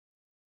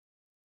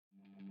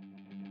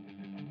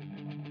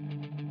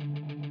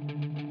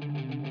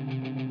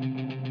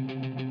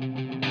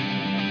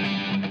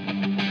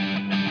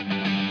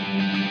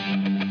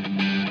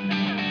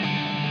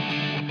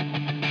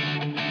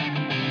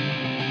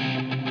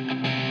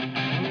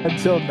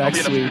Until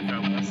next week.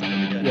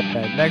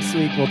 Yeah, next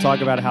week we'll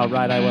talk about how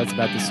right I was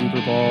about the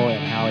Super Bowl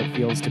and how it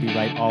feels to be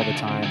right all the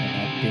time, and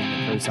that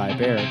being the Cursai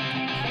Bear.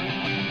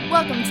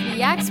 Welcome to the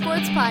Yak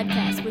Sports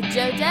Podcast with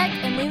Joe Deck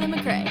and Leland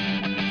McRae.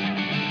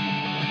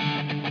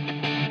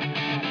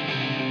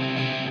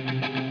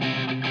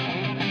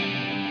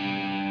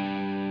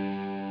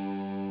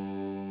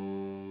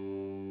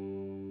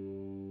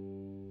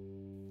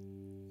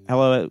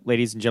 Hello,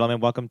 ladies and gentlemen.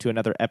 Welcome to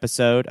another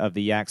episode of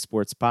the Yak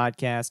Sports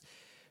Podcast.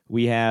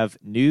 We have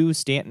new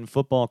Stanton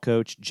football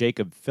coach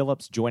Jacob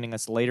Phillips joining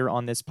us later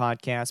on this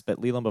podcast. But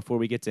Leland, before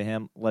we get to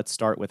him, let's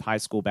start with high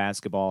school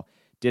basketball.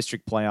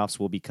 District playoffs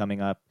will be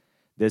coming up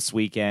this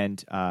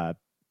weekend.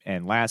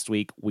 And last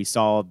week, we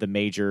saw the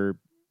major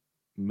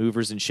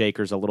movers and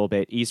shakers a little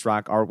bit. East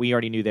Rock, we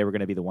already knew they were going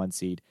to be the 1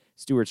 seed.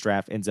 Stewart's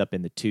Draft ends up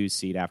in the 2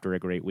 seed after a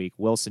great week.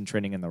 Wilson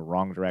trending in the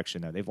wrong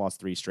direction, though. They've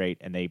lost 3 straight,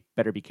 and they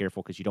better be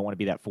careful because you don't want to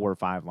be that 4 or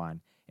 5 line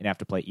and have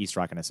to play East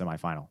Rock in a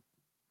semifinal.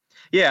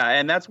 Yeah,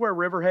 and that's where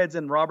Riverheads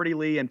and Robert E.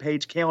 Lee and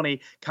Page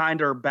County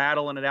kind of are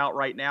battling it out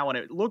right now, and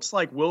it looks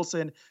like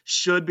Wilson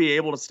should be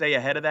able to stay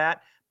ahead of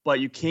that, but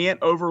you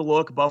can't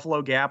overlook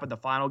Buffalo Gap in the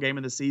final game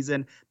of the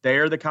season.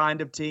 They're the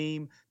kind of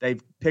team.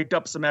 They've picked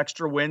up some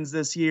extra wins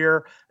this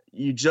year.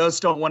 You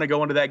just don't want to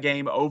go into that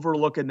game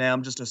overlooking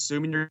them, just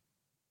assuming you're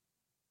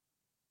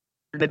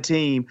the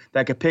team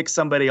that could pick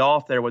somebody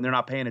off there when they're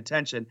not paying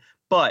attention.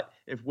 But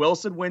if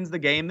Wilson wins the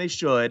game, they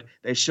should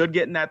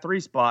get in that 3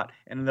 spot,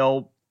 and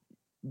they'll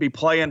be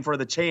playing for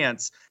the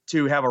chance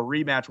to have a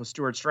rematch with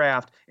Stewart's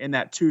Draft in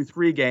that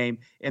 2-3 game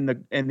in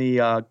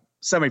the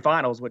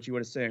semifinals, which you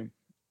would assume.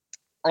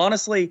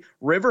 Honestly,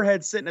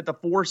 Riverhead sitting at the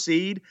 4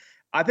 seed,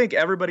 I think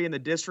everybody in the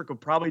district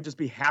would probably just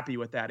be happy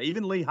with that.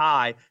 Even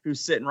Lehigh, who's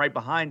sitting right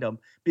behind them,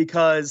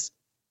 because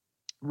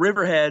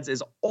Riverheads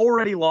is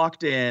already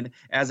locked in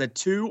as a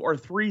 2 or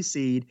 3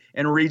 seed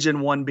in Region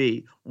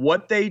 1B.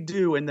 What they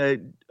do in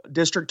the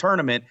district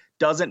tournament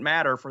doesn't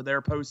matter for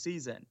their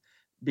postseason,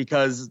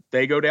 because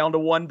they go down to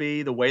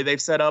 1B. The way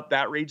they've set up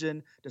that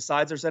region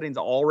decides their settings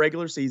all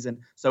regular season,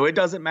 so it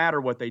doesn't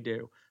matter what they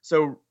do.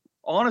 So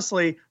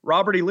honestly,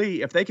 Robert E.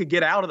 Lee, if they could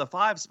get out of the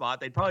 5 spot,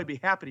 they'd probably be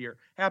happier.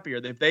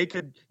 If they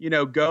could,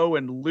 go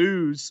and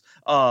lose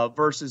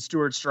versus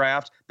Stewart's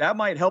Draft, that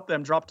might help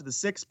them drop to the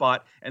 6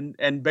 spot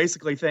and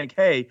basically think,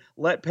 hey,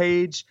 let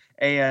Page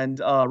and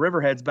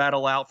Riverheads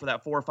battle out for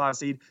that 4 or 5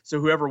 seed.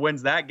 So whoever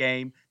wins that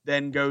game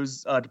then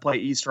goes to play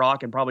East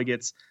Rock and probably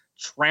gets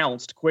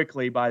trounced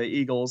quickly by the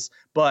Eagles.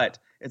 But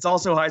it's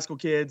also high school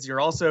kids. You're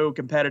also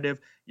competitive.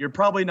 You're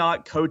probably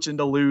not coaching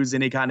to lose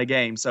any kind of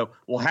game. So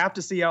we'll have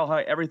to see how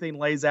everything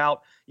lays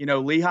out.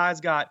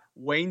 Lehigh's got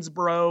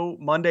Waynesboro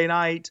Monday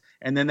night,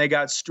 and then they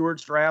got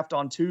Stewart's Draft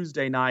on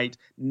Tuesday night.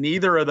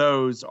 Neither of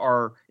those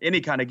are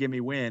any kind of gimme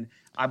win.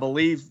 I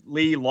believe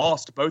Lee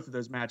lost both of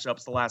those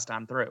matchups the last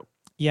time through.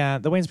 Yeah,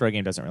 the Waynesboro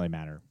game doesn't really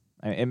matter.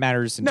 It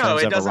matters in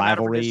terms of a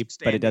rivalry,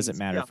 but it doesn't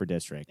matter for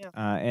district.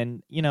 Yeah.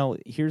 And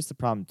here's the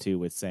problem, too,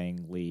 with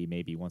saying Lee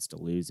maybe wants to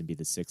lose and be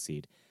the 6th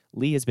seed.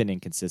 Lee has been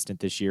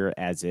inconsistent this year,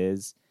 as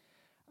is.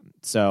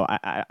 So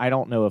I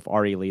don't know if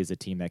RE Lee is a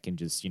team that can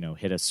just,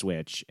 hit a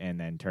switch and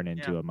then turn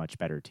into a much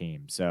better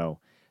team. So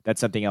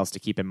that's something else to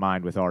keep in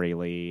mind with RE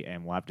Lee,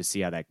 and we'll have to see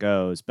how that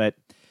goes. But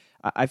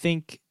I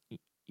think,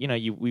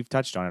 we've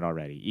touched on it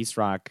already. East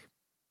Rock,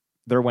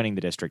 they're winning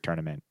the district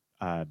tournament.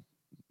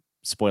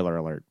 Spoiler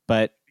alert.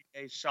 But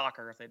a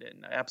shocker if they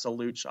didn't.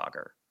 Absolute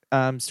shocker.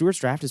 Stewart's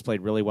Draft has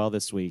played really well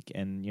this week,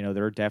 and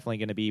they're definitely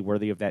going to be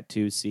worthy of that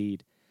 2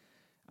 seed.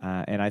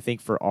 And I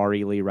think for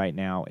RE Lee right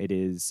now, it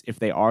is, if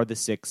they are the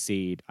 6th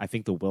seed, I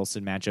think the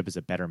Wilson matchup is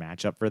a better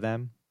matchup for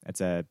them. It's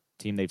a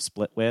team they've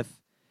split with,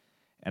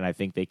 and I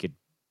think they could,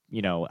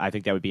 I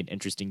think that would be an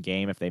interesting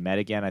game if they met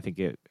again. I think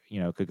it,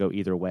 could go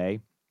either way.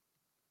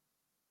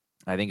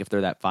 I think if they're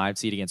that 5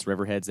 seed against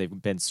Riverheads,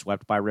 they've been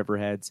swept by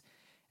Riverheads,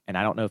 and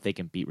I don't know if they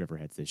can beat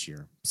Riverheads this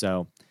year.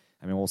 So,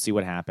 we'll see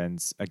what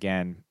happens.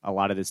 Again, a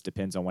lot of this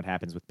depends on what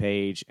happens with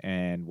Page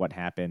and what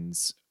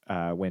happens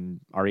when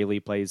RE Lee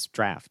plays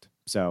draft.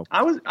 So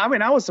I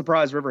was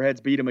surprised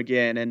Riverheads beat him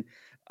again. And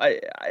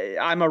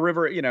I'm a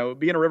being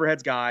a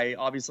Riverheads guy,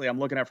 obviously I'm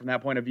looking at it from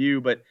that point of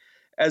view. But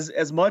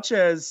as much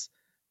as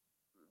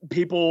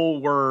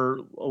people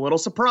were a little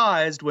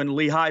surprised when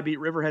Lehigh beat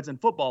Riverheads in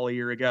football a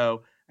year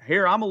ago,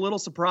 here I'm a little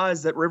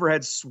surprised that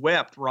Riverhead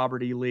swept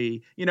Robert E.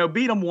 Lee.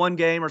 Beat them 1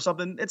 game or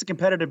something. It's a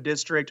competitive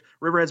district.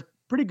 Riverhead's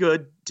pretty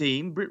good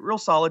team, real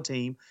solid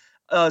team.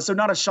 So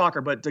not a shocker,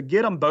 but to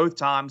get them both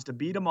times, to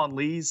beat them on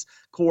Lee's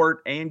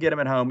court and get them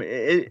at home,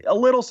 a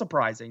little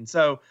surprising.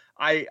 So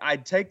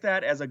I take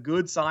that as a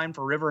good sign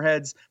for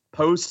Riverhead's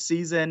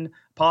postseason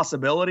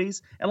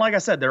possibilities. And like I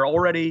said, they're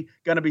already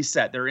going to be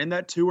set. They're in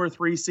that 2 or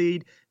 3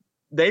 seed.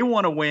 They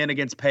want to win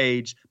against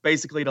Page,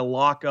 basically to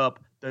lock up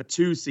the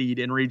 2 seed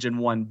in Region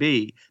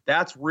 1B.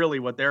 That's really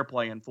what they're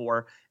playing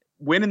for.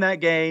 Winning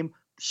that game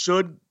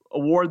should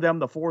award them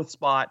the 4th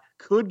spot,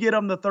 could get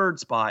them the 3rd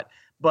spot,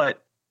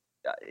 but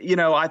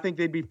I think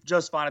they'd be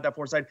just fine at that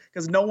 4th side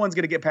because no one's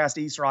going to get past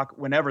East Rock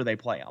whenever they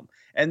play them.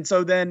 And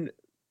so then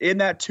in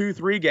that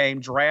 2-3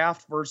 game,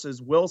 Draft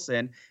versus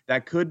Wilson,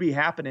 that could be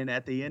happening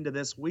at the end of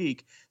this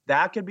week.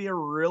 That could be a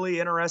really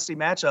interesting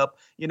matchup.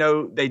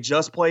 They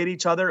just played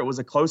each other. It was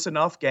a close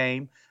enough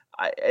game.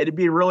 It'd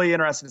be really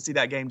interesting to see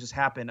that game just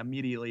happen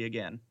immediately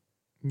again.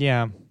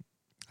 Yeah.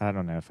 I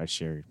don't know if I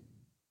share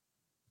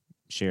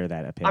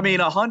that opinion. I mean,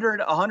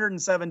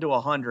 107 to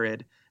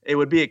 100, it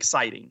would be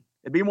exciting.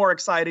 It'd be more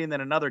exciting than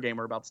another game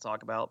we're about to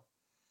talk about.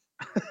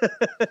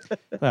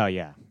 Well,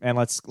 yeah. And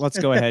let's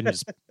go ahead and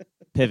just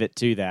pivot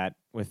to that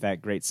with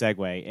that great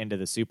segue into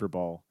the Super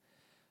Bowl.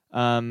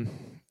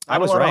 I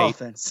was right.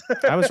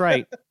 I was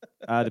right.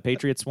 The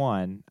Patriots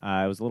won.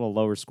 It was a little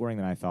lower scoring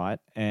than I thought,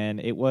 and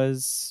it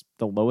was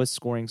the lowest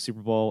scoring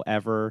Super Bowl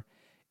ever.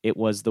 It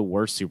was the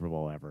worst Super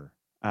Bowl ever,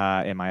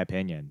 in my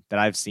opinion, that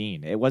I've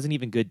seen. It wasn't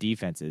even good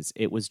defenses.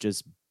 It was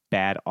just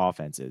bad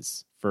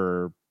offenses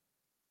for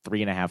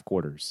 3.5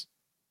 quarters.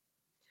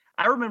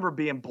 I remember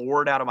being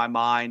bored out of my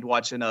mind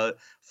watching a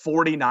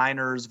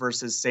 49ers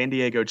versus San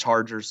Diego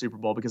Chargers Super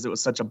Bowl because it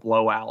was such a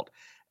blowout.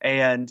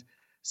 And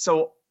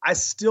so I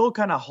still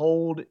kind of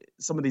hold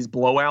some of these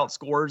blowout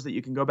scores that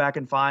you can go back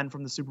and find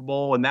from the Super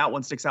Bowl. And that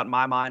one sticks out in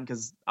my mind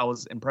because I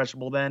was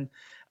impressionable then.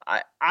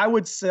 I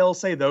would still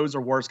say those are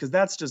worse because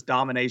that's just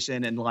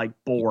domination and like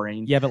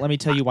boring. Yeah, but let me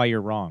tell you why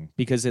you're wrong.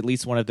 Because at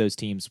least one of those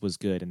teams was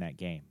good in that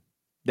game.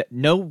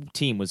 No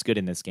team was good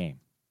in this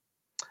game.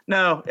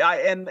 No,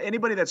 and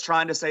anybody that's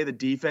trying to say the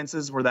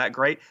defenses were that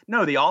great,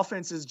 no, the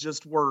offenses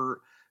were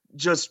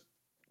just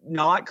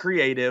not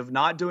creative,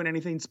 not doing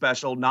anything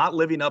special, not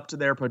living up to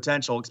their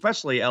potential,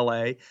 especially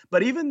LA.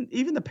 But even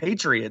the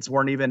Patriots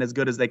weren't even as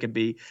good as they could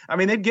be. I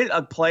mean, they'd get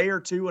a play or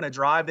two in a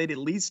drive. They'd at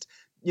least,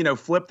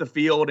 flip the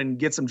field and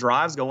get some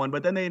drives going.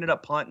 But then they ended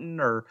up punting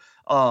or,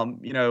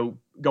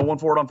 going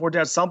for it on fourth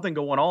down, something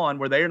going on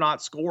where they're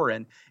not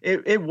scoring.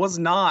 It was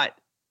not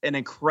an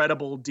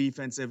incredible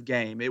defensive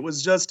game. It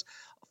was just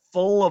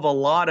full of a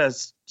lot of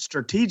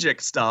strategic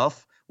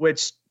stuff,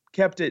 which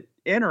kept it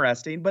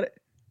interesting. But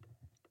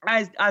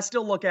I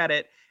still look at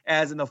it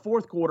as in the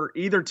fourth quarter,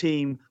 either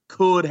team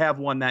could have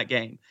won that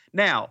game.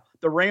 Now,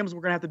 the Rams were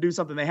going to have to do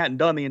something they hadn't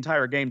done the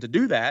entire game to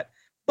do that.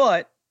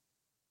 But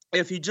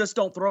if you just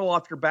don't throw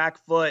off your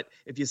back foot,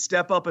 if you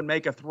step up and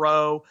make a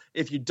throw,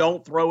 if you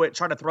don't throw it,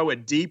 try to throw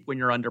it deep when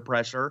you're under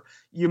pressure,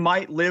 you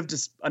might live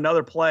to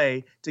another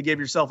play to give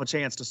yourself a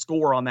chance to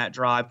score on that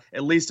drive,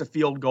 at least a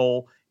field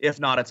goal,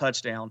 if not a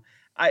touchdown.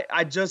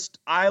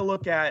 I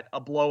look at a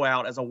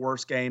blowout as a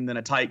worse game than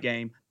a tight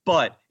game,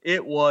 but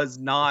it was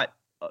not.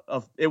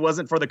 It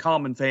wasn't for the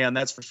common fan,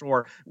 that's for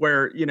sure.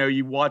 Where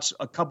you watch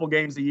a couple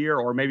games a year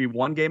or maybe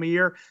one game a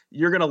year,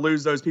 you're going to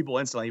lose those people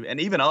instantly. And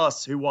even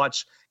us who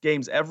watch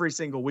games every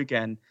single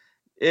weekend,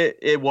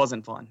 it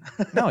wasn't fun.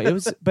 No, it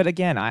was. But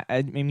again,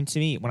 I mean, to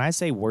me, when I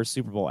say worst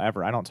Super Bowl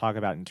ever, I don't talk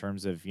about in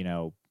terms of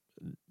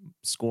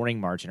scoring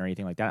margin or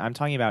anything like that. I'm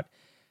talking about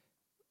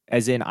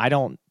as in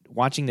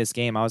watching this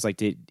game, I was like,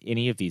 did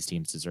any of these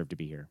teams deserve to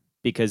be here?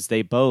 Because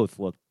they both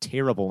looked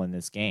terrible in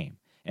this game.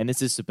 And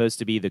this is supposed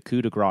to be the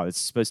coup de grace. It's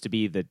supposed to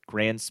be the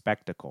grand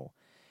spectacle.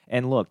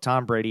 And look,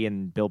 Tom Brady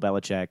and Bill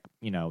Belichick,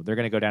 they're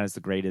going to go down as the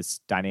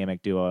greatest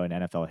dynamic duo in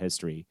NFL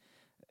history.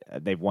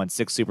 They've won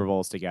 6 Super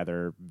Bowls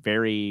together.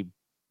 Very,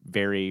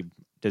 very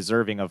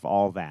deserving of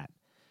all that.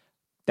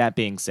 That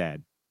being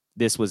said,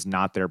 this was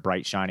not their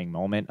bright, shining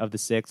moment of the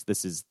 6.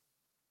 This is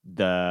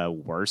the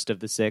worst of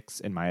the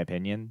 6, in my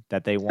opinion,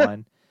 that they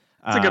won.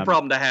 It's a good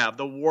problem to have.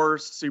 The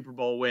worst Super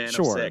Bowl win of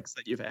 6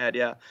 that you've had,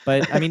 yeah.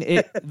 But, I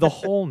mean, the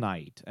whole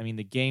night, I mean,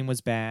 the game was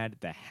bad.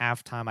 The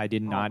halftime I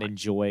did not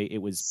enjoy. It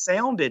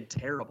sounded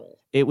terrible.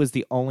 It was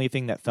the only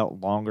thing that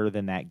felt longer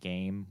than that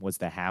game was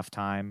the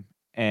halftime.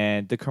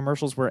 And the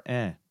commercials were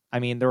I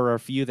mean, there were a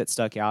few that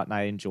stuck out and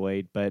I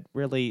enjoyed. But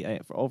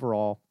really,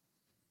 overall,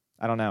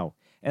 I don't know.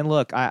 And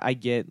look, I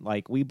get,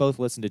 we both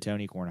listened to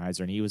Tony Kornheiser,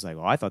 and he was like,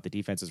 I thought the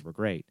defenses were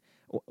great.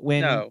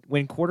 When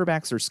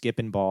quarterbacks are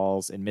skipping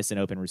balls and missing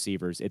open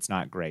receivers, it's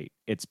not great.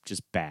 It's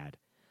just bad.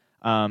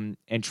 And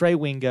Trey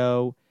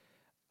Wingo,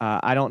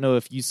 I don't know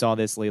if you saw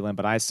this, Leland,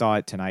 but I saw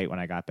it tonight when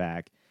I got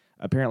back.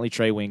 Apparently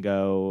Trey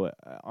Wingo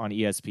on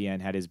ESPN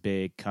had his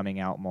big coming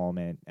out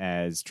moment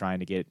as trying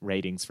to get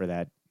ratings for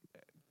that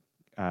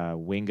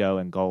Wingo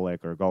and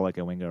Golic, or Golic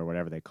and Wingo, or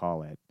whatever they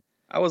call it.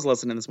 I was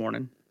listening this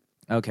morning.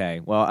 Okay,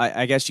 well,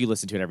 I guess you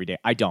listen to it every day.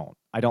 I don't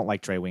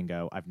like Trey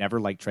Wingo. I've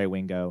never liked Trey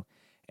Wingo.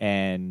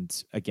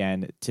 And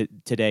again,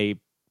 today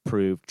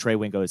proved Trey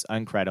Wingo is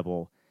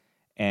uncredible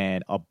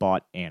and a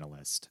bought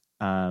analyst.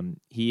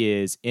 He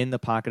is in the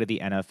pocket of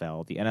the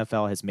NFL. The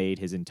NFL has made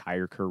his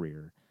entire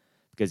career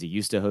because he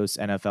used to host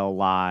NFL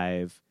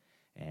Live,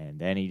 and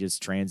then he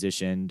just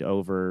transitioned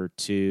over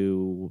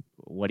to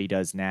what he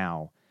does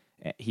now.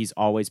 He's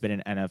always been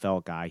an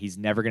NFL guy. He's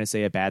never going to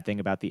say a bad thing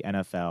about the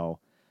NFL.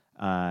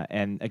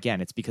 And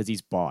again, it's because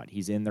he's bought.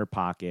 He's in their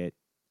pocket.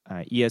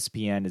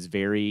 ESPN is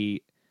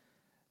very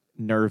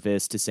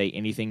nervous to say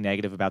anything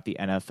negative about the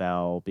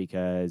NFL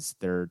because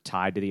they're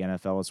tied to the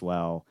NFL as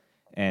well.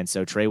 And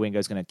so Trey Wingo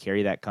is going to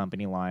carry that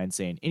company line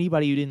saying,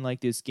 anybody who didn't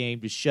like this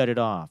game, just shut it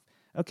off.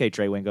 Okay,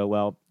 Trey Wingo,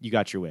 well, you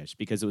got your wish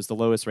because it was the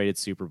lowest rated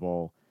Super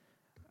Bowl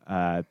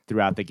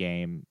throughout the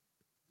game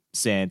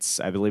since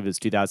I believe it was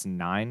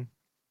 2009.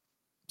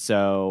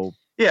 So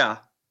yeah.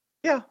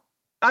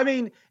 I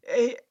mean,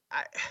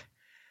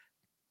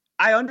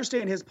 I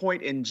understand his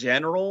point in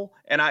general,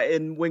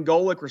 and when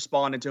Golick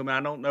responded to him, and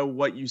I don't know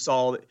what you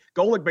saw,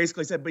 Golick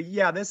basically said, but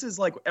yeah, this is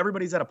like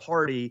everybody's at a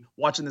party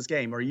watching this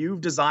game, or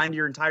you've designed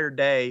your entire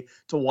day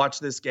to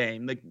watch this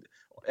game. Like,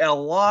 a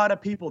lot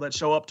of people that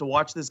show up to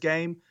watch this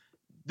game,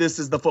 this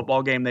is the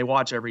football game they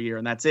watch every year,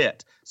 and that's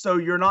it. So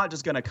you're not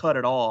just going to cut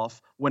it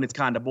off when it's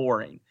kind of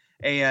boring.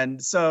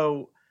 And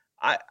so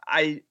I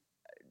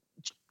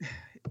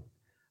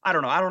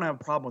don't know. I don't have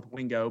a problem with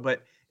Wingo,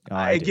 but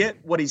I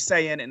get what he's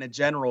saying in a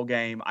general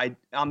game.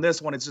 On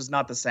this one, it's just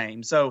not the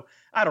same. So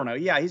I don't know.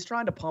 Yeah, he's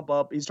trying to pump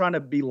up. He's trying to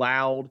be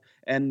loud,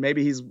 and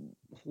maybe he's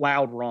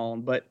loud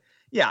wrong. But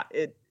yeah,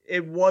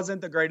 it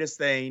wasn't the greatest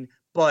thing.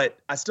 But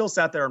I still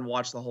sat there and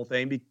watched the whole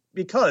thing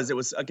because it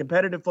was a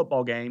competitive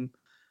football game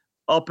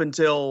up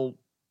until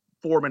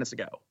 4 minutes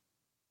ago.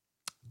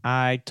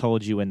 I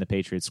told you when the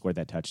Patriots scored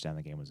that touchdown,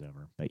 the game was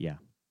over. But yeah.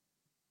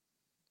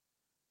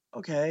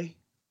 Okay.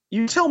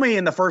 You tell me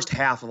in the first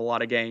half of a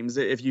lot of games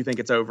if you think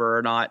it's over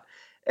or not.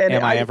 And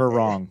am I ever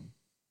wrong?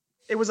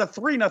 It was a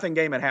 3-0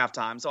 game at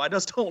halftime, so I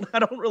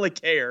don't really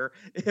care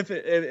if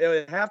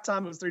at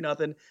halftime it was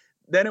 3-0.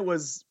 Then it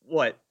was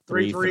what,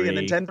 3-3 and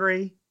then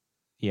 10-3.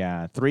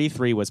 Yeah,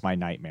 3-3 was my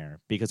nightmare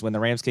because when the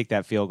Rams kicked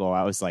that field goal,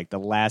 I was like, the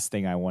last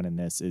thing I want in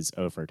this is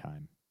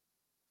overtime.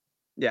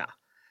 Yeah,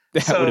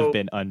 that would have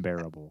been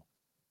unbearable.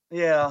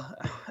 Yeah,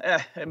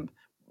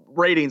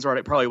 ratings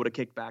probably would have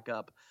kicked back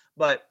up.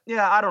 But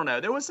yeah, I don't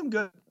know. There was some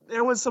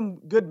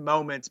good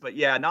moments, but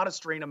yeah, not a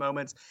string of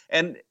moments.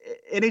 And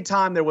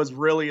anytime there was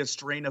really a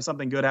string of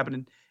something good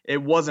happening,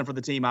 it wasn't for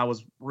the team I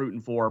was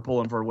rooting for,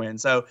 pulling for a win.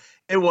 So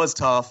it was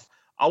tough.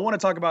 I want to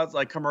talk about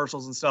like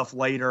commercials and stuff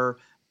later,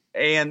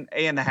 and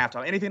the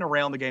halftime, anything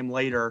around the game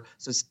later.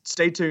 So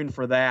stay tuned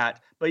for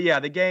that. But yeah,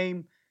 the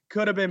game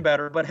could have been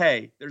better. But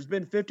hey, there's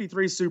been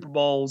 53 Super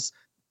Bowls.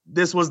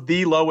 This was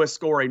the lowest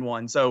scoring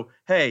one. So,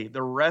 hey,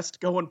 the rest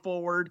going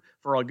forward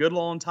for a good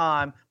long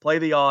time, play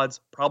the odds,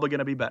 probably going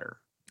to be better.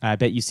 I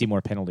bet you see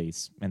more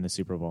penalties in the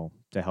Super Bowl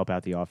to help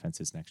out the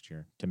offenses next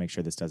year to make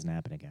sure this doesn't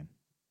happen again.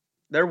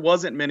 There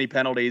wasn't many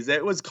penalties.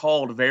 It was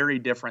called very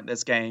different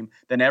this game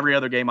than every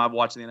other game I've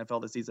watched in the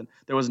NFL this season.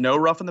 There was no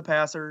roughing the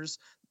passers,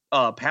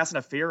 pass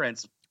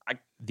interference.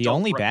 The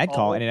only bad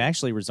call, and it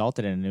actually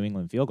resulted in a New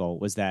England field goal,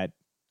 was that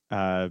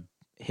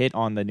hit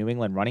on the New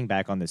England running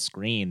back on the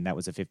screen. That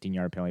was a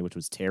 15-yard penalty, which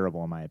was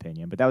terrible in my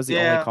opinion. But that was the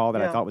only call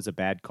that I thought was a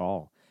bad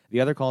call.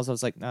 The other calls, I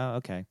was like, no,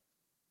 okay.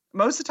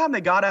 Most of the time they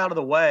got out of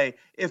the way.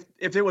 If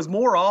it was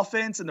more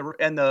offense and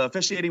the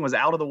officiating was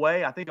out of the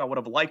way, I think I would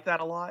have liked that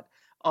a lot.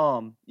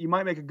 You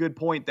might make a good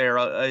point there.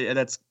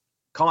 That's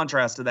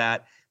contrast to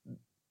that.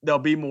 There'll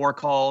be more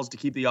calls to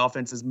keep the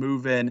offenses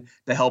moving,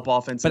 to help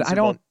offenses. But I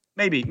don't.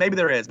 Maybe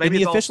there is. Maybe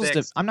the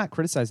officials. I'm not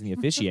criticizing the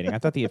officiating. I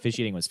thought the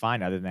officiating was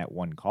fine, other than that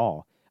one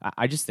call.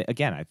 I just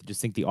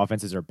think the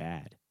offenses are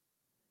bad.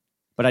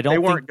 But I don't. They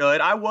weren't good.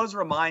 I was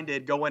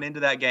reminded going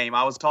into that game.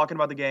 I was talking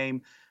about the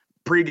game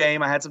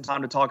pre-game. I had some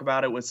time to talk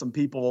about it with some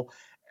people.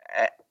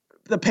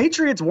 The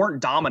Patriots weren't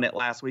dominant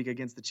last week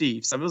against the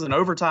Chiefs. It was an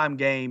overtime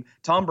game.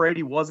 Tom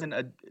Brady wasn't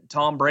a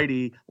Tom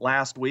Brady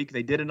last week.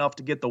 They did enough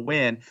to get the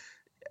win.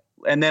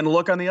 And then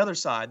look on the other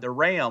side. The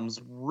Rams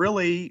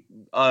really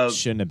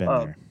shouldn't have been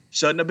there.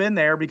 Shouldn't have been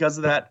there because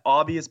of that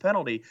obvious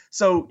penalty.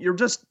 So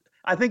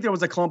I think there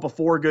was a clump of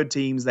 4 good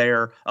teams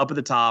there up at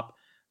the top.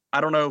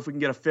 I don't know if we can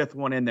get a 5th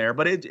one in there,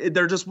 but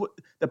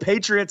the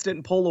Patriots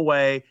didn't pull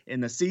away in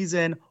the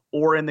season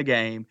or in the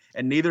game,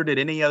 and neither did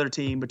any other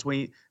team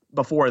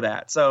before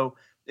that. So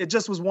it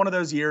just was one of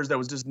those years that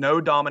was just no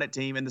dominant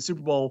team, and the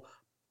Super Bowl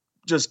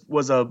just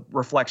was a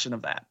reflection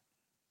of that.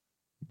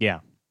 Yeah.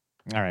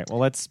 All right. Well,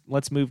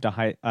 let's move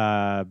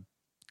to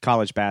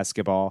college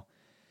basketball.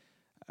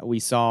 We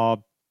saw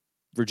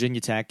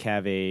Virginia Tech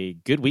have a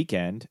good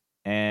weekend,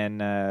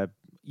 and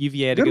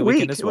UVA had a good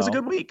weekend as well. It was a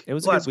good week. It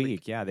was a good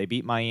week. Yeah, they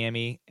beat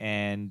Miami,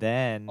 and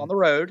then on the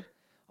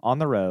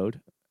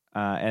road.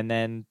 And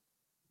then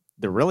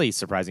the really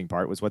surprising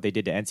part was what they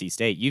did to NC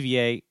State.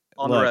 UVA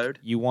on the road.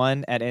 You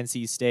won at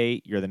NC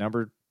State. You're the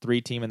number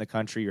 3 team in the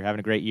country. You're having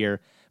a great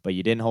year, but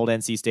you didn't hold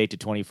NC State to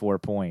 24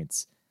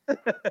 points.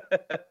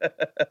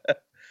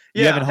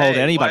 You haven't held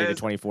anybody to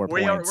 24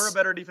 points. We're a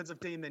better defensive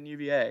team than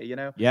UVA, you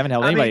know? You haven't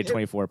held anybody to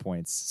 24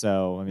 points.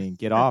 So,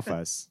 get off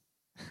us.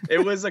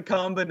 It was a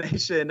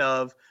combination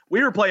of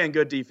we were playing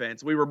good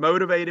defense. We were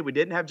motivated. We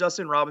didn't have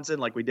Justin Robinson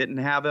like we didn't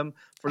have him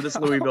for this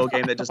Louisville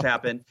game that just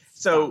happened.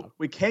 So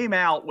we came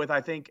out with,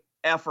 I think,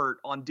 effort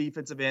on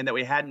defensive end that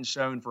we hadn't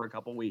shown for a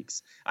couple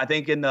weeks. I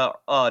think in the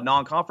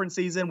non-conference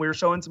season, we were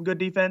showing some good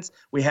defense.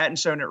 We hadn't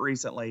shown it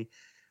recently.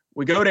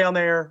 We go down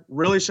there,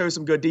 really show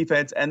some good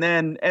defense, and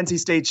then NC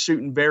State's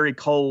shooting very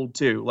cold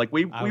too. Like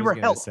we were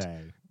helped.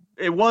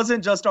 It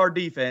wasn't just our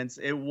defense;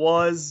 it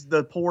was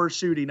the poor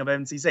shooting of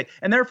NC State.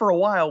 And there for a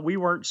while, we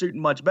weren't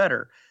shooting much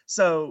better.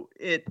 So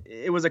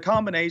it was a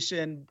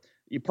combination.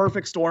 a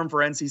perfect storm for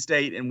NC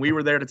State, and we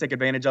were there to take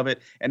advantage of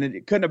it. And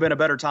it couldn't have been a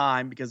better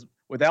time because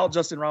without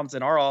Justin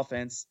Robinson, our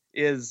offense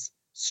is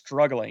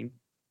struggling.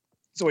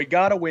 So we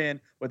got to win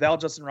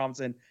without Justin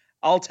Robinson.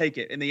 I'll take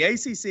it. In the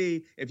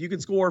ACC, if you can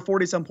score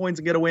 40-some points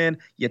and get a win,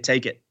 you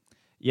take it.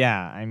 Yeah,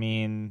 I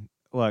mean,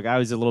 look, I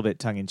was a little bit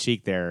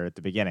tongue-in-cheek there at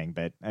the beginning,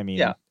 but, I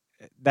mean,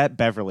 that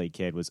Beverly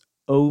kid was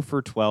 0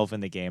 for 12 in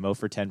the game, 0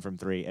 for 10 from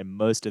 3, and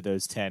most of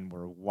those 10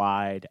 were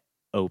wide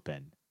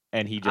open.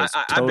 And he just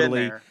totally... I've been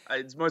there.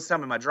 It's most of the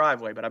time in my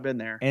driveway, but I've been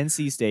there.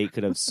 NC State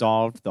could have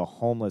solved the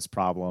homeless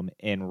problem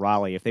in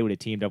Raleigh if they would have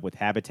teamed up with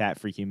Habitat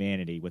for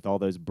Humanity with all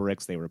those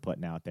bricks they were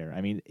putting out there.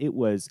 I mean, it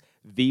was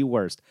the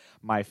worst.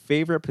 My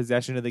favorite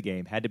possession of the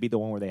game had to be the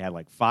one where they had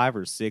like 5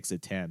 or 6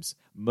 attempts,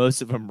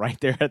 most of them right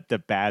there at the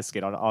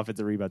basket on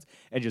offensive rebounds,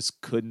 and just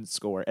couldn't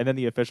score. And then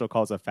the official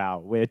calls a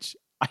foul, which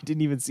I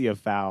didn't even see a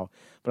foul,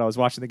 but I was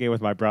watching the game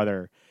with my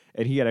brother,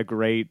 and he had a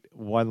great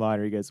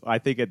one-liner. He goes, I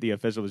think the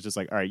official was just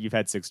like, all right, you've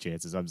had 6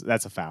 chances.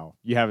 That's a foul.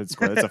 You haven't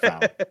scored. That's a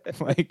foul.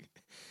 Like,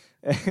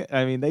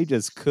 I mean, they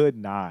just could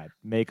not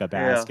make a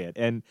basket.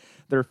 Yeah. And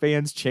their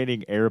fans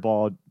chanting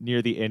airball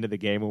near the end of the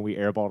game when we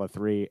airballed a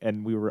 3,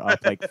 and we were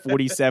up like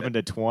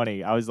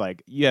 47-20. I was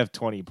like, you have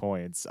 20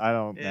 points. I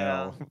don't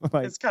know.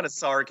 Like, it's kind of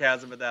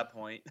sarcasm at that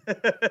point.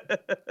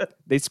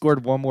 They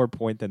scored 1 more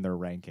point than their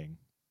ranking.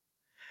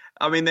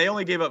 I mean, they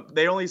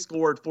only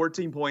scored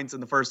 14 points in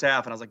the first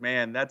half, and I was like,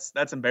 man, that's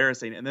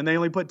embarrassing. And then they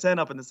only put 10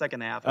 up in the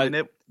second half. I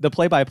mean, the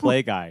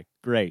play-by-play guy,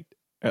 great.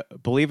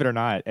 Believe it or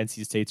not,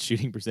 NC State's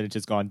shooting percentage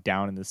has gone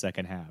down in the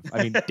second half.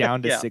 I mean,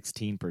 down to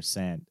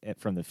 16%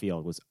 from the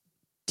field was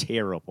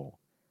terrible.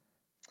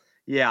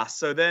 Yeah,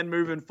 so then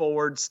moving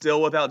forward,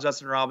 still without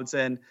Justin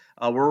Robinson,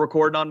 we're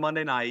recording on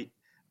Monday night.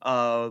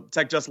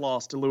 Tech just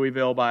lost to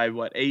Louisville by,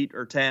 8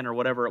 or 10 or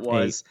whatever it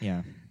was. 8,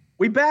 yeah.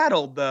 We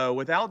battled, though.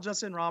 Without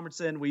Justin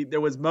Robinson, there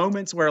was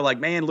moments where, like,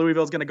 man,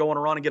 Louisville's going to go on a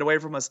run and get away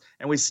from us,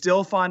 and we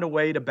still find a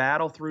way to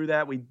battle through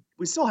that. We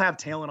still have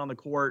talent on the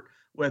court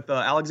with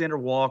Alexander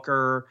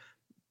Walker.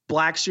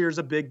 Blackshear's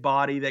a big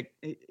body that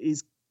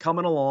he's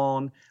coming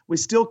along. We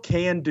still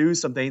can do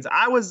some things.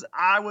 I was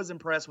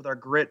impressed with our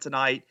grit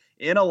tonight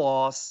in a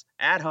loss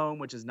at home,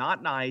 which is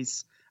not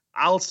nice.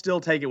 I'll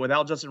still take it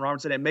without Justin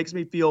Robinson. It makes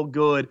me feel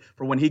good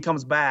for when he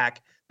comes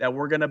back that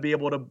we're going to be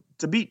able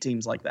to beat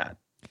teams like that.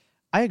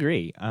 I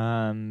agree.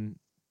 You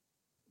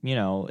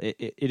know,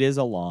 it is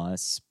a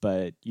loss,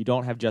 but you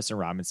don't have Justin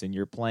Robinson.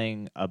 You're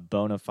playing a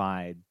bona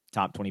fide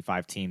top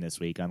 25 team this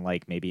week,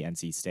 unlike maybe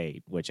NC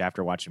State, which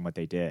after watching what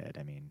they did,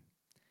 I mean,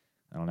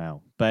 I don't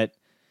know. But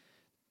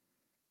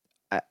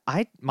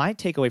my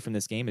takeaway from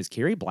this game is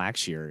Kerry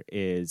Blackshear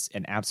is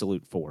an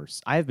absolute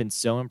force. I have been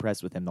so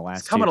impressed with him the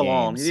last 2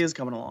 games. He is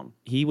coming along.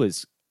 He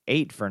was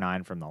 8 for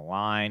 9 from the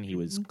line. He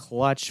was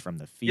clutch from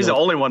the field. He's the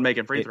only one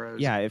making free throws.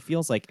 It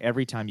feels like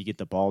every time you get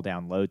the ball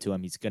down low to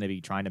him, he's going to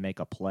be trying to make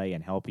a play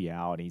and help you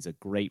out. And he's a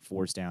great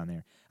force down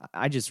there.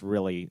 I just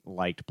really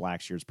liked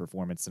Blackshear's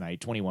performance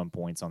tonight. 21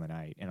 points on the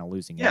night and a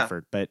losing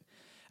effort. But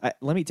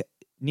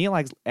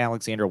Neil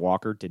Alexander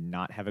Walker did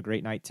not have a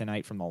great night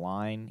tonight from the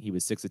line. He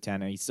was 6 of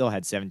 10, and he still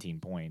had 17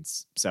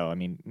 points. So, I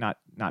mean, not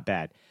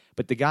bad.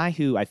 But the guy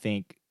who I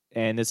think,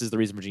 and this is the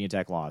reason Virginia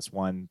Tech lost,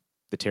 one,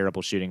 the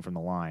terrible shooting from the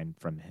line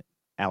from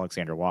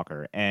Alexander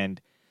Walker, and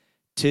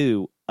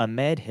 2,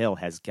 Ahmed Hill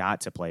has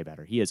got to play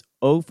better. He is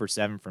 0 for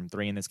 7 from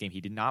 3 in this game.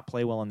 He did not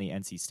play well in the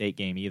NC State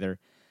game either,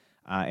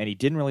 and he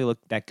didn't really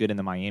look that good in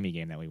the Miami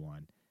game that we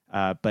won.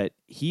 But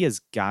he has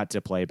got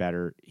to play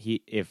better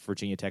if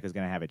Virginia Tech is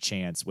going to have a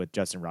chance with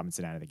Justin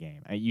Robinson out of the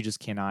game. You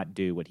just cannot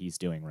do what he's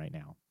doing right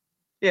now.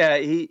 Yeah,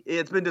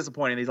 it's been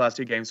disappointing these last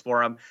 2 games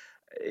for him.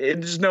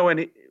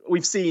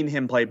 We've seen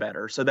him play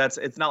better, so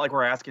it's not like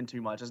we're asking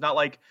too much. It's not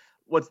like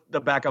what's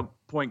the backup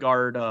point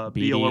guard,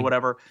 Beal or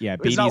whatever. Yeah,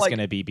 Beatty's going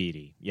to be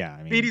Beatty. Yeah,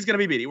 I mean, Beatty's going to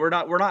be Beatty.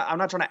 I'm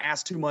not trying to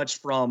ask too much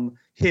from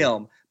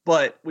him,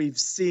 but we've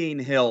seen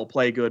Hill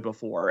play good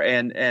before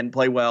and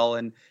play well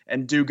and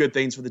do good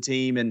things for the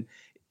team. And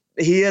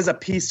he is a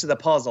piece to the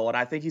puzzle. And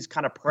I think he's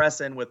kind of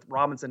pressing with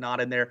Robinson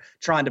not in there,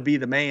 trying to be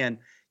the man.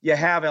 You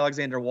have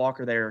Alexander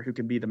Walker there who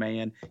can be the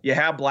man. You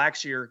have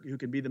Blackshear who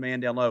can be the man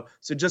down low.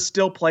 So just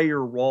still play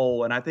your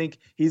role. And I think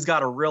he's got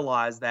to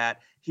realize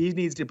that he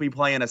needs to be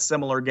playing a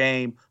similar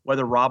game,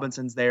 whether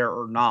Robinson's there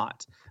or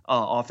not,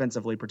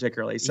 offensively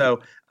particularly.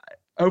 So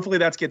hopefully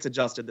that gets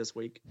adjusted this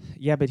week.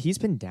 Yeah, but he's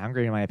been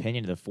downgraded, in my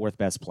opinion, to the 4th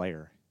best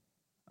player.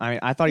 I mean,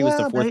 I thought he was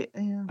the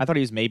 4th. I thought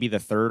he was maybe the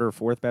 3rd or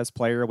 4th best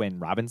player when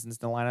Robinson's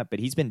in the lineup, but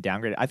he's been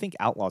downgraded. I think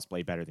Outlaw's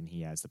played better than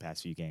he has the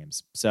past few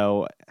games.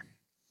 So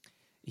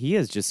he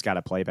has just got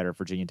to play better.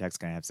 Virginia Tech's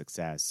going to have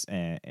success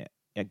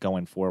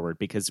going forward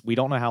because we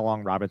don't know how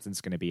long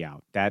Robinson's going to be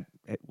out. That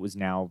was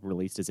now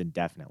released as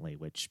indefinitely,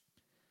 which,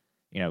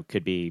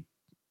 could be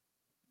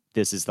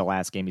this is the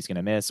last game he's going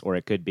to miss, or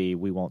it could be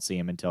we won't see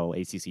him until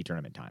ACC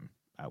tournament time.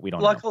 We don't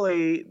know.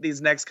 Luckily,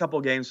 these next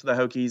couple games for the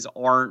Hokies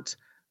aren't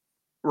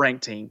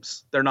ranked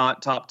teams. They're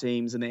not top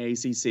teams in the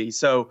ACC.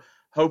 So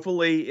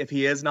hopefully if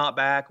he is not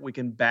back, we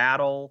can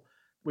battle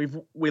we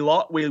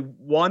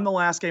won the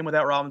last game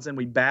without Robinson.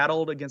 We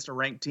battled against a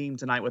ranked team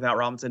tonight without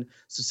Robinson.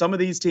 So some of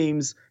these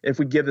teams, if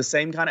we give the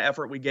same kind of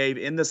effort we gave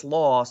in this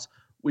loss,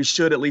 we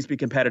should at least be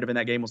competitive in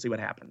that game. We'll see what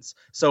happens.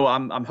 So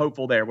I'm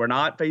hopeful there. We're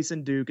not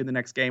facing Duke in the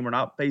next game. We're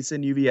not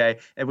facing UVA.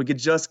 If we could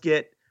just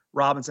get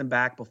Robinson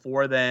back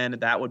before then,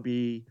 that would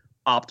be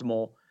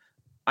optimal.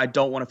 I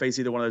don't want to face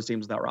either one of those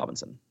teams without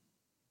Robinson.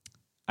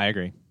 I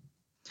agree.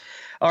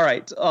 All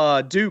right.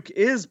 Duke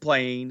is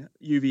playing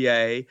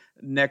UVA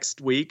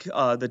next week.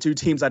 The two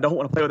teams I don't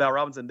want to play without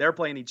Robinson, they're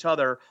playing each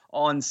other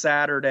on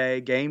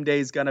Saturday. Game day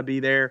is going to be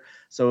there.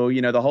 So,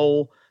 the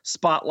whole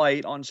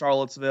spotlight on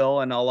Charlottesville,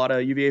 and a lot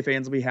of UVA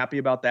fans will be happy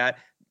about that.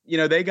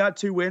 They got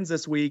 2 wins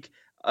this week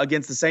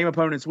against the same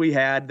opponents we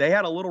had. They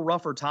had a little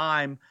rougher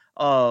time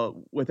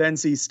with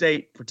NC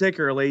State,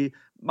 particularly.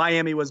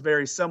 Miami was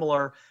very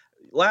similar.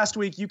 Last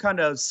week, you kind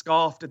of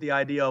scoffed at the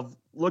idea of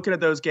looking at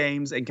those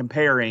games and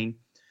comparing.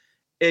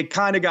 It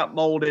kind of got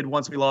molded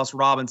once we lost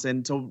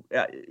Robinson to,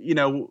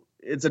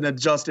 it's an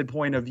adjusted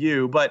point of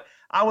view. But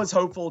I was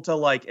hopeful to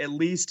at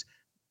least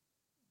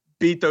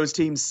beat those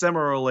teams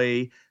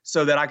similarly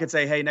so that I could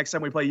say, hey, next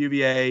time we play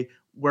UVA,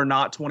 we're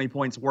not 20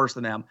 points worse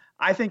than them.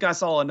 I think I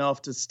saw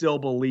enough to still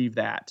believe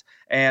that.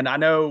 And I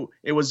know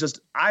it was just,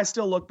 I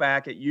still look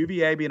back at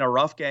UVA being a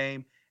rough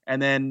game, and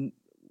then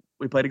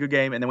we played a good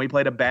game, and then we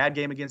played a bad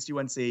game against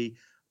UNC.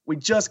 We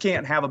just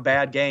can't have a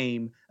bad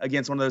game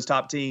against one of those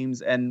top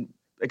teams and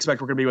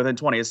expect we're going to be within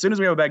 20. As soon as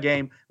we have a bad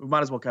game, we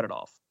might as well cut it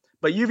off.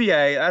 But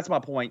UVA, that's my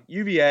point.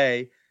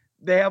 UVA,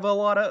 they have a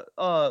lot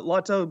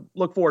to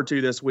look forward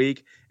to this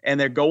week, and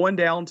they're going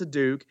down to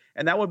Duke,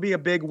 and that would be a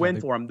big win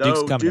for them.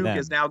 Though Duke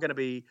is now going to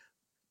be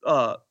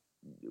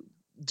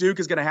Duke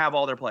is going to have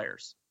all their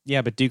players.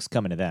 Yeah, but Duke's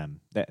coming to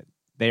them.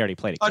 They already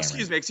played it.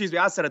 Excuse me.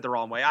 I said it the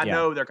wrong way. I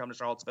know they're coming to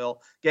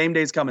Charlottesville. Game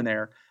day's coming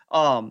there.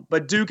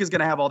 But Duke is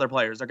going to have all their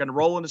players. They're going to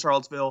roll into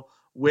Charlottesville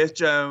with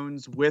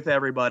Jones, with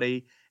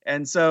everybody.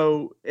 And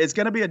so it's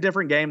going to be a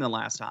different game than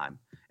last time.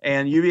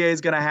 And UVA is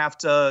going to have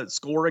to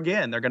score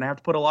again. They're going to have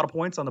to put a lot of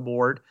points on the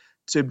board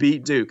to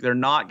beat Duke. They're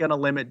not going to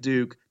limit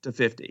Duke to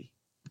 50.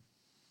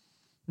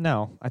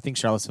 No, I think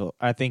Charlottesville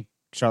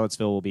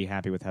will be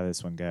happy with how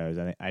this one goes.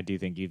 I do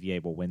think UVA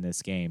will win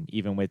this game,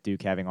 even with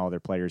Duke having all their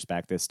players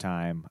back this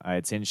time.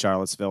 It's in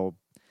Charlottesville.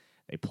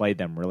 They played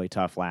them really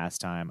tough last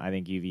time. I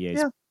think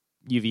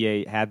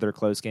UVA had their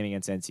close game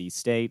against NC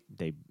State.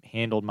 They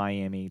handled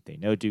Miami. They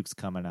know Duke's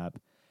coming up.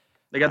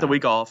 They got the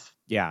week off.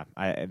 Yeah,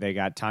 they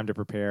got time to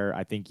prepare.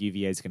 I think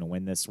UVA is going to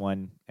win this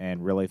one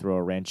and really throw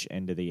a wrench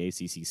into the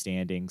ACC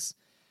standings,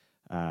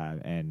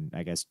 and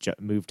I guess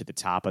move to the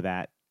top of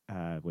that,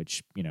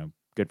 which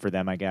good for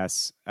them, I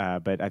guess.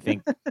 But I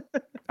think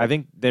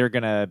they're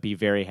going to be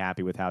very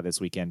happy with how this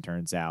weekend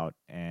turns out,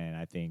 and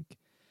I think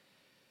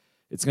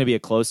it's going to be a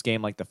close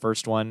game like the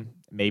first one,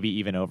 maybe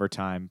even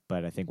overtime.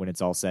 But I think when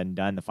it's all said and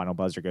done, the final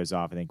buzzer goes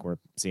off. I think we're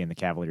seeing the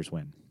Cavaliers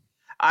win.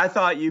 I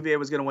thought UVA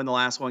was going to win the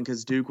last one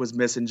because Duke was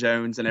missing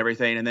Jones and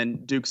everything, and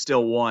then Duke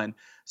still won.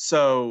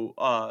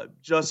 So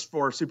just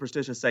for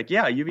superstitious sake,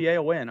 UVA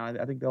will win.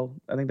 I think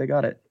they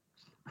got it.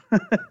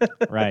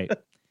 Right.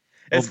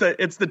 It's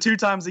the 2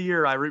 times a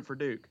year I root for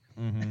Duke.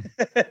 Mm-hmm.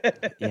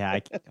 Yeah,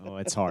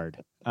 it's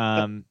hard.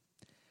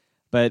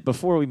 But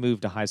before we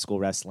move to high school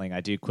wrestling,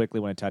 I do quickly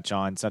want to touch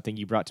on something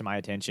you brought to my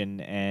attention,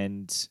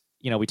 and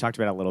we talked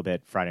about it a little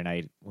bit Friday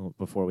night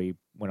before we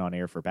went on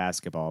air for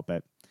basketball,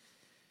 but.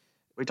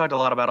 We talked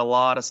about a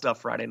lot of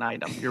stuff Friday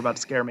night. You're about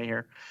to scare me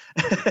here.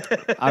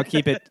 I'll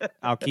keep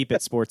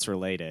it sports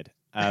related.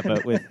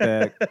 But with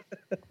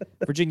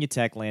Virginia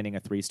Tech landing a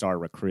 3-star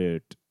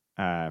recruit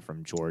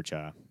from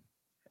Georgia.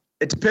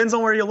 It depends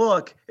on where you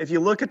look. If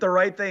you look at the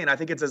right thing, I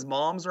think it's his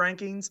mom's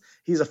rankings.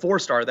 He's a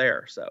 4-star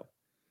there. So.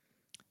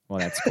 Well,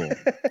 that's cool.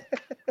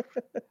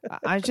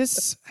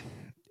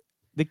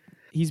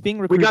 He's being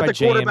recruited by JMU. We got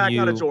the quarterback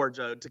out of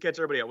Georgia to catch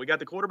everybody up. We got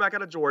the quarterback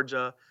out of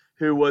Georgia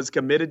who was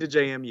committed to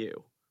JMU.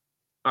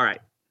 All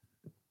right.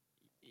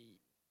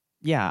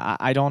 Yeah,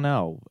 I don't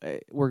know.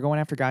 We're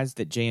going after guys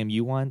that JMU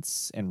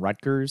wants and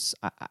Rutgers.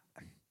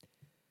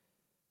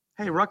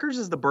 Hey, Rutgers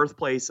is the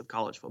birthplace of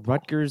college football.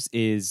 Rutgers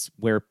is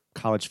where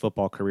college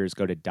football careers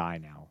go to die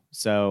now.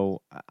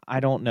 So I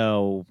don't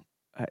know.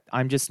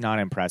 I'm just not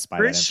impressed by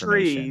that information.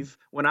 Chris Shreve,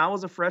 when I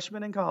was a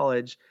freshman in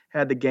college,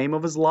 had the game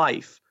of his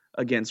life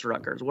against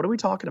Rutgers. What are we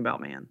talking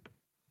about, man?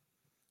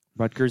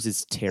 Rutgers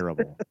is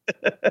terrible.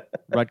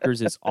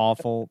 Rutgers is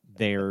awful.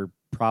 They're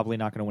probably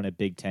not going to win a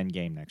Big Ten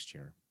game next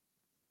year.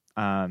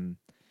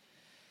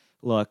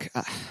 Look,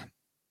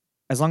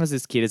 as long as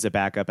this kid is a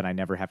backup and I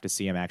never have to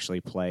see him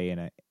actually play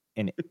in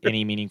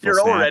any meaningful You're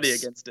snaps, already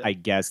against it. I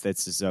guess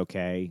that's just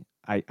okay.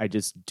 I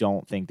just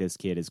don't think this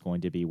kid is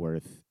going to be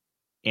worth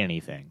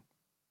anything.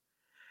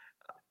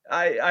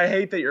 I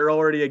hate that you're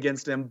already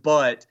against him,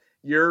 but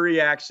your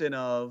reaction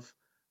of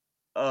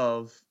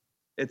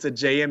it's a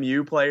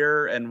JMU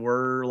player and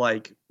we're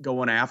like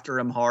going after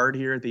him hard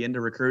here at the end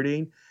of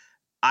recruiting.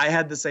 I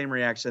had the same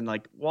reaction.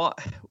 Like, what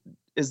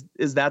is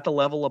that the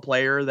level of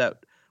player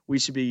that we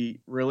should be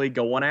really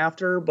going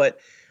after? But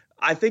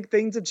I think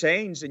things have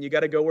changed, and you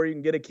got to go where you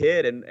can get a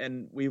kid.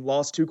 And we've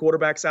lost 2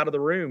 quarterbacks out of the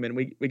room, and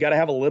we got to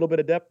have a little bit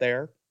of depth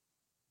there.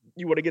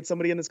 You want to get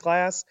somebody in this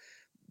class,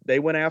 they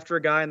went after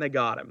a guy and they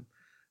got him.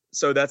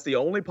 So that's the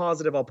only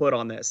positive I'll put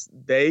on this.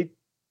 They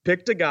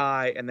picked a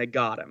guy and they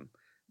got him.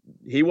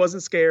 He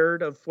wasn't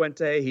scared of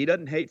Fuente. He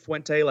doesn't hate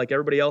Fuente like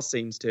everybody else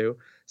seems to.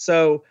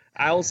 So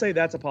I'll say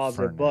that's a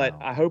positive, but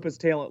I hope his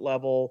talent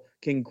level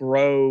can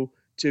grow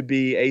to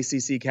be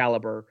ACC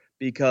caliber,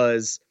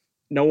 because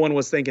no one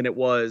was thinking it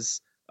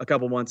was a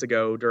couple months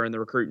ago during the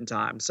recruiting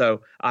time.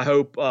 So I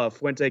hope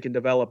Fuente can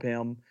develop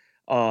him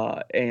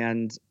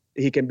and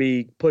he can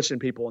be pushing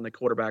people in the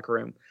quarterback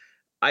room.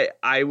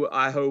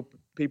 I hope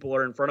people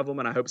are in front of him,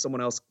 and I hope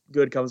someone else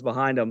good comes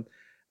behind him.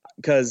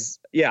 Because,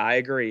 yeah, I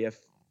agree.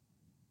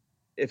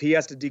 If he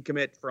has to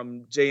decommit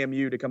from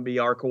JMU to come be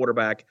our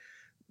quarterback,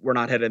 we're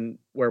not heading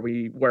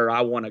where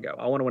I want to go.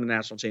 I want to win a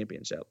national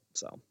championship.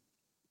 So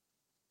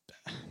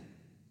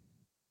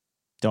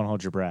don't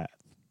hold your breath.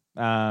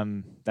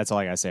 That's all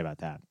I got to say about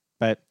that.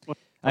 But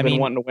I've been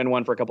wanting to win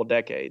one for a couple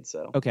decades.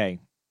 So okay.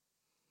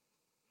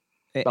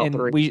 And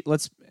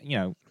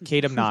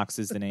Kadem Knox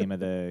is the name of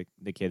the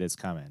kid that's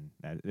coming.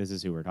 This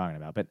is who we're talking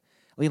about. But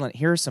Leland,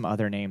 here are some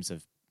other names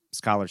of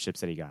scholarships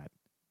that he got.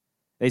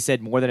 They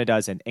said more than a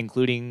dozen,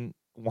 including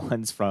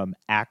ones from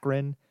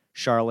Akron,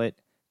 Charlotte,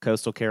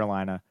 Coastal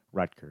Carolina,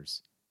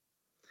 Rutgers.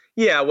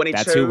 Yeah, when he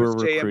chose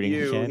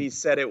JMU, he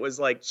said it was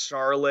like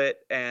Charlotte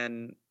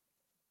and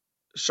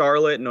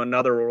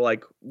another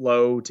like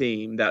low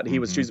team that he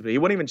was choosing. But he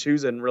wasn't even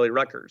choosing really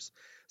Rutgers.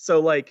 So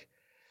like,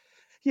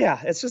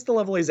 yeah, it's just the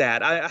level he's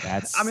at. I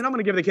mean, I'm going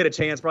to give the kid a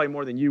chance, probably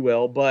more than you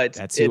will, but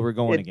that's who we're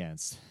going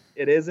against.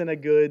 It isn't a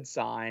good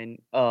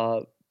sign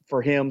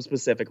for him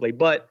specifically,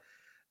 but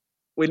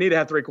we need to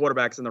have 3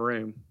 quarterbacks in the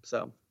room.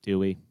 So do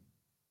we?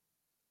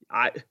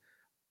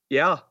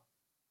 Yeah,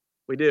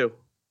 we do.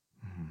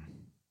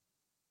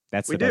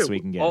 That's the best we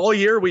can get. All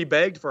year we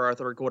begged for our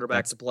 3rd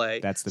quarterback to play.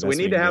 That's the so best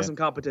we need to have some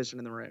competition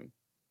in the room.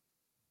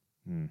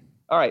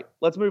 All right,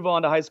 let's move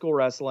on to high school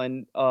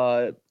wrestling.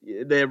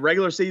 The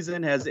regular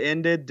season has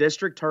ended.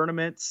 District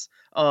tournaments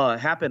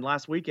happened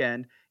last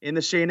weekend in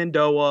the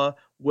Shenandoah.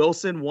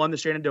 Wilson won the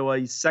Shenandoah.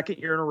 He's 2nd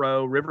year in a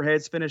row.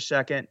 Riverheads finished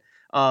 2nd.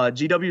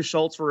 GW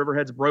Schultz for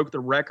Riverheads broke the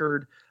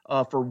record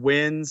for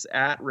wins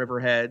at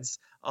Riverheads.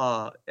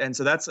 And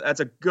so that's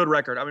a good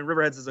record. I mean,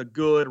 Riverheads is a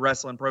good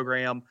wrestling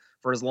program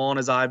for as long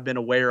as I've been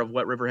aware of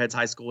what Riverheads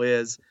High School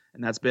is,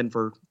 and that's been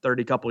for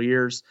 30 couple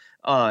years.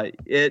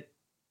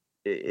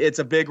 It's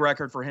a big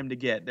record for him to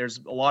get. There's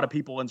a lot of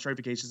people in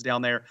stratifications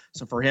down there.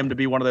 So for him to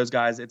be one of those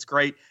guys, it's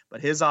great.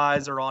 But his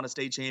eyes are on a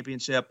state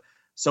championship.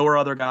 So are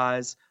other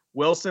guys.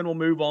 Wilson will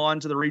move on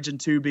to the Region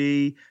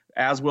 2B,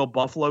 as will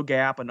Buffalo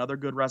Gap, another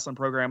good wrestling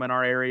program in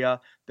our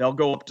area. They'll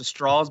go up to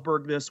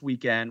Strasburg this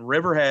weekend.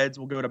 Riverheads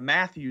will go to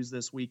Matthews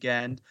this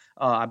weekend,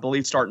 I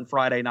believe starting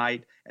Friday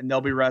night, and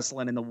they'll be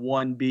wrestling in the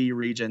 1B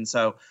region.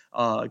 So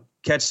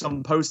catch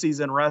some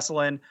postseason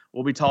wrestling.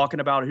 We'll be talking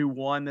about who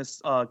won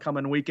this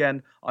coming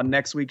weekend on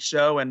next week's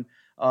show, and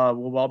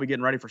we'll all be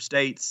getting ready for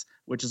states,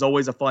 which is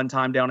always a fun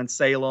time down in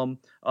Salem.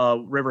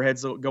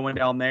 Riverheads going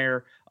down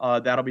there.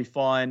 That'll be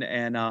fun,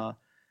 and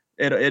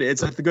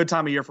it's a good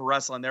time of year for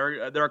wrestling.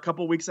 They're a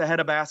couple weeks ahead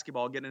of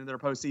basketball getting into their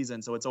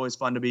postseason, so it's always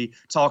fun to be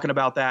talking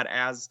about that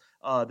as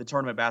the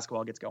tournament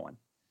basketball gets going.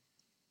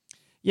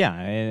 Yeah,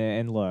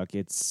 and look,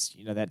 it's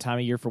that time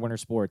of year for winter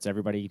sports.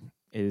 Everybody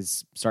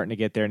is starting to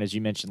get there, and as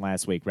you mentioned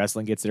last week,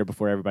 wrestling gets there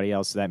before everybody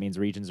else, so that means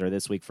regions are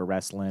this week for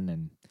wrestling.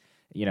 And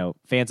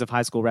fans of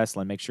high school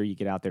wrestling, make sure you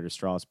get out there to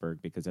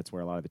Strasburg, because that's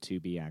where a lot of the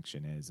 2B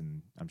action is,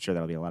 and I'm sure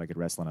that'll be a lot of good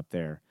wrestling up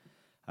there.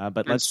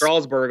 But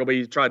Strasburg will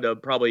be trying to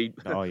probably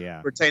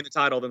retain the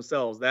title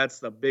themselves. That's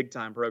the big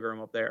time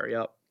program up there.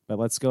 Yep. But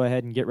let's go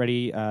ahead and get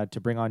ready to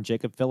bring on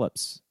Jacob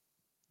Phillips.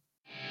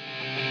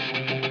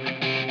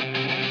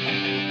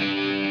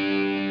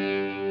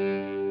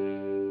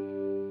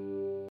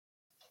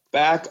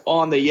 Back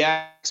on the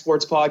Yak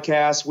Sports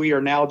Podcast, we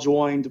are now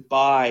joined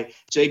by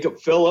Jacob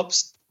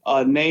Phillips,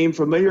 a name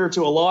familiar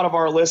to a lot of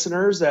our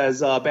listeners,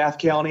 as Bath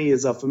County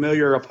is a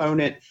familiar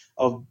opponent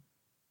of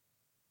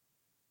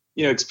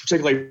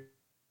particularly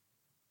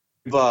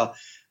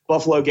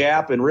Buffalo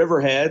Gap and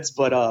Riverheads,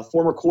 but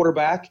former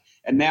quarterback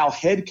and now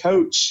head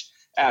coach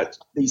at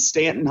the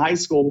Stanton High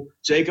School.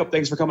 Jacob,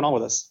 thanks for coming on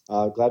with us.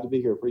 Glad to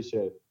be here.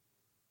 Appreciate it.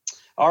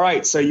 All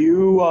right, so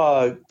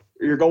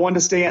you're going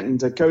to Stanton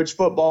to coach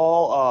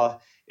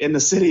football in the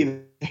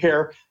city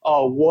there.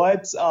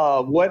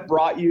 What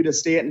brought you to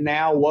Stanton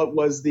now? What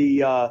was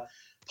the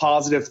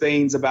positive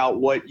things about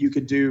what you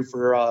could do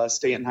for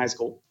Stanton High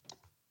School?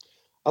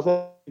 I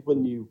think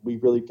we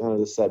really kind of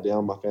just sat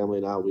down, my family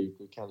and I, we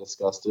kind of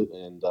discussed it,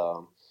 and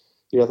I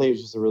think it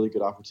was just a really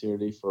good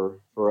opportunity for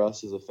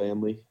us as a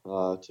family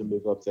to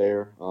move up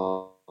there.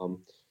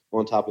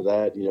 On top of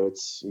that,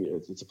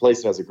 it's a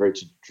place that has a great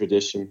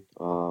tradition,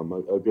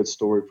 a good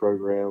story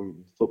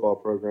program, football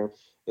program,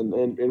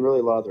 and really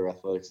a lot of their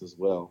athletics as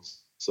well.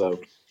 So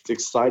it's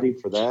exciting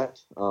for that.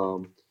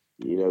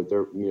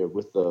 they're,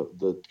 with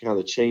the kind of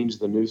the change,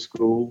 the new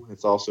school,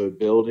 it's also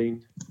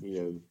building,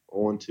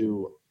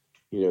 onto,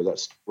 that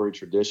story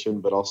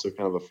tradition, but also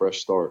kind of a fresh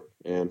start.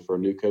 And for a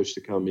new coach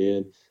to come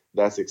in,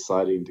 that's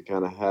exciting to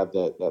kind of have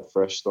that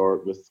fresh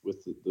start with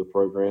the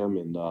program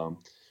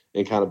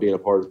and kind of being a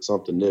part of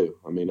something new.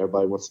 I mean,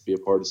 everybody wants to be a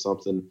part of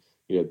something,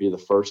 be the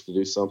first to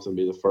do something,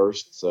 be the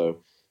first.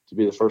 So to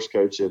be the first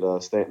coach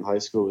at Stanton High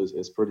School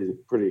is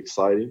pretty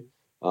exciting.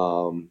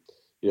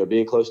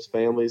 Being close to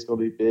family is going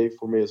to be big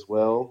for me as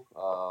well.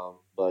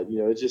 But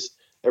it just,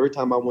 every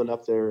time I went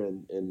up there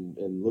and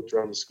looked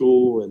around the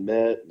school and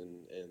met and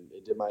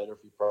did my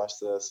interview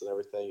process and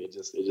everything, it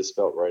just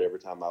felt right every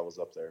time I was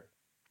up there.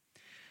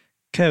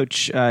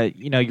 Coach,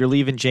 you're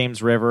leaving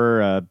James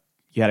River.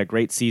 You had a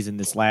great season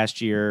this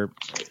last year.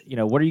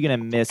 What are you going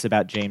to miss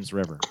about James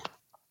River?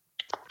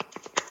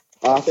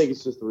 I think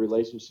it's just the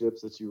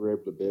relationships that you were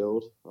able to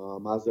build. I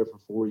was there for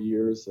 4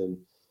 years, and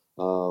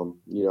I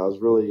was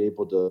really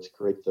able to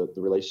create the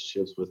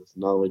relationships with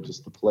not only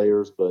just the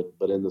players,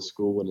 but in the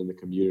school and in the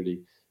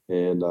community.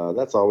 And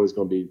that's always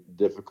going to be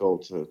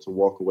difficult to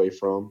walk away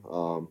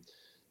from.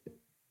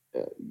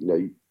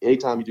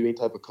 Anytime you do any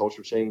type of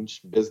culture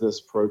change,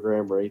 business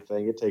program or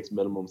anything, it takes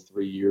minimum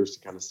 3 years to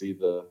kind of see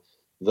the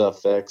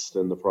effects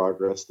and the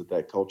progress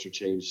that culture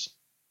change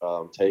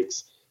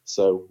takes.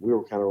 So we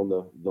were kind of on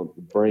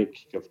the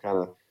brink of kind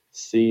of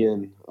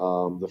seeing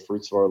the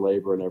fruits of our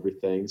labor and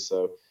everything.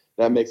 So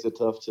that makes it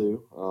tough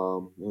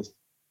too,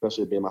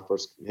 especially being my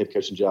first head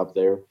coaching job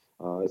there.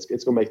 It's going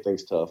to make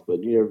things tough, but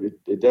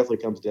it definitely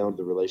comes down to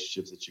the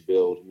relationships that you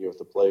build, with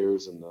the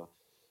players and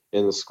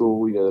the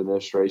school, the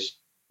administration,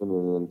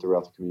 and then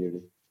throughout the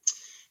community.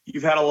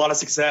 You've had a lot of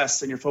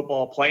success in your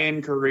football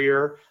playing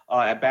career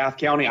at Bath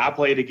County. I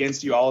played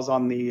against you. I was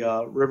on the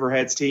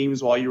Riverheads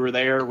teams while you were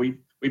there. We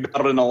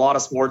battled in a lot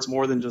of sports,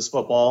 more than just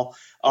football.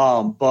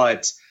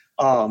 But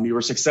you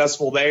were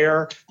successful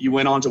there. You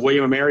went on to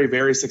William & Mary,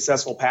 very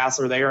successful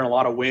passer there, and a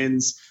lot of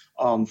wins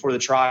for the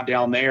tribe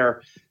down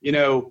there.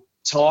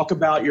 Talk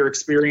about your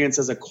experience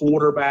as a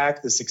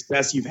quarterback, the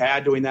success you've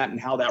had doing that, and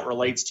how that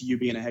relates to you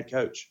being a head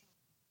coach.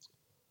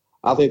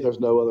 I think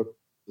there's no other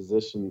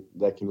position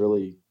that can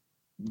really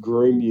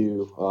groom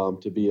you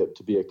to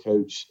be a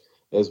coach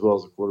as well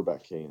as a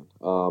quarterback can.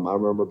 I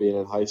remember being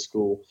in high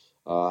school.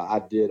 I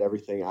did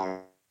everything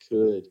I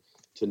could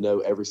to know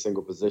every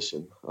single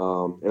position,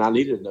 and I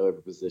needed to know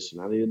every position.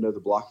 I needed to know the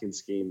blocking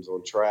schemes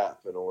on trap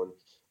and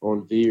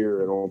on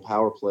veer and on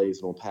power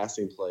plays and on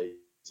passing plays,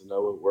 to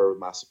know where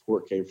my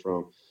support came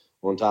from.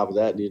 On top of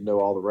that, need to know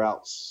all the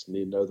routes,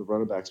 need to know the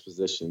running backs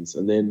positions,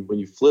 and then when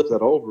you flip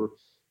that over,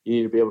 you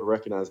need to be able to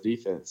recognize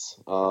defense.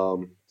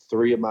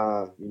 3 of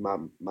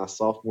my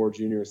sophomore,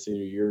 junior, and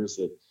senior years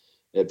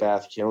at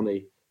Bath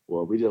County,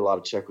 well, we did a lot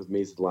of check with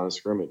me's at the line of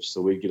scrimmage. So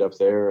we'd get up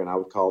there, and I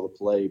would call the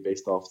play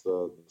based off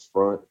the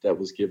front that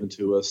was given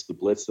to us, the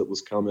blitz that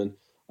was coming.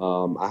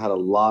 I had a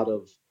lot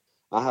of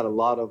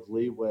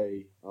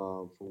leeway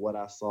for what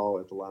I saw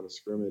at the line of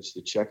scrimmage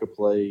to check a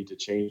play, to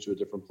change to a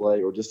different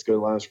play, or just to go to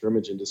the line of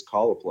scrimmage and just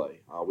call a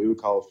play. We would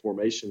call a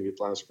formation to get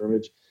the line of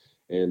scrimmage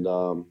and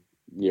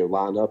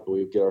line up, and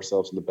we would get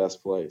ourselves in the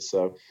best place.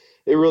 So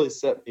it really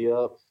set me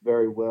up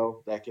very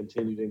well. That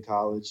continued in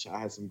college. I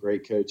had some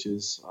great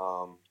coaches.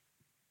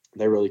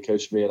 They really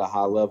coached me at a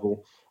high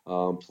level,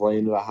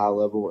 playing at a high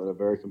level in a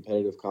very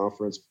competitive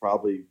conference,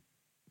 probably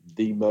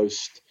the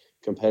most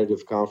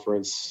competitive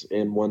conference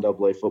in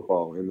 1AA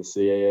football in the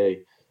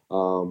CAA.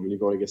 You're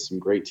going to get some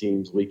great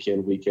teams week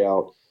in, week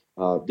out.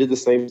 Did the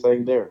same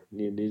thing there.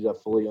 You needed to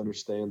fully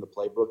understand the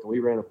playbook, and we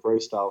ran a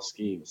pro-style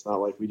scheme. It's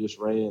not like we just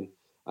ran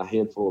a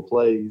handful of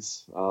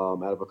plays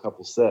out of a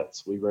couple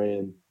sets. We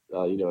ran,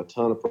 a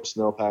ton of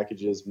personnel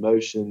packages,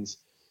 motions.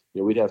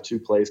 We'd have 2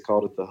 plays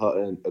called at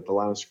the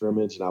line of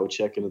scrimmage, and I would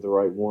check into the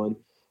right one.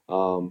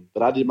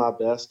 But I did my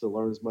best to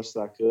learn as much as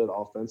I could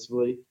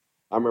offensively.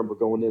 I remember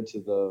going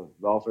into the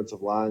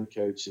offensive line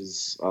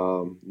coaches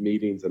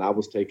meetings, and I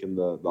was taking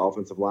the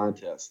offensive line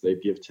tests.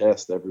 They'd give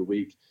tests every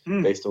week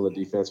based on the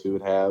defense we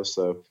would have.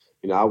 So,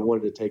 I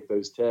wanted to take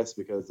those tests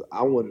because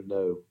I wanted to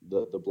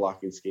know the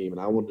blocking scheme, and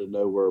I wanted to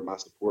know where my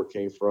support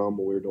came from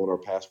when we were doing our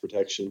pass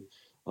protection,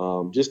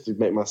 just to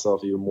make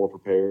myself even more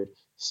prepared.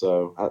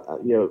 So,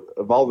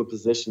 of all the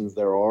positions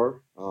there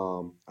are,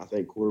 I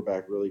think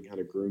quarterback really kind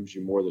of grooms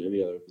you more than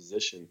any other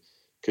position,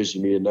 because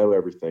you need to know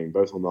everything,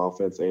 both on the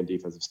offense and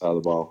defensive side of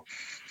the ball.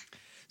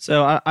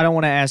 So I don't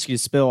want to ask you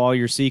to spill all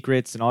your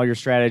secrets and all your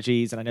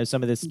strategies, and I know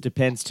some of this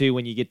depends, too,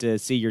 when you get to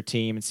see your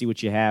team and see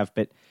what you have,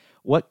 but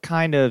what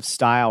kind of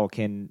style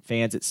can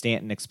fans at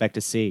Stanton expect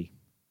to see?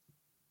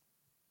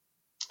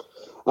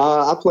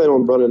 I plan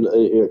on running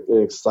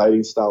an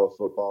exciting style of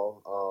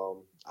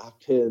football. I've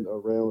been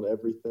around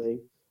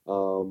everything,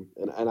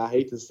 and I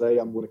hate to say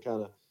I'm going to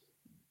kind of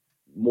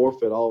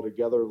morph it all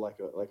together like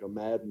a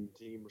Madden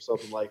team or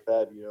something like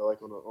that,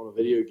 like on a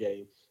video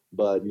game.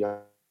 But I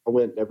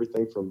went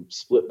everything from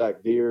split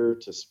back veer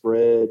to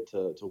spread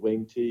to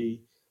wing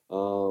tee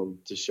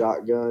to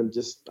shotgun.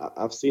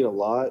 I've seen a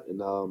lot,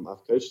 and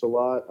I've coached a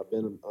lot. I've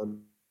been under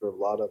a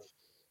lot of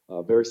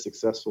very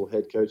successful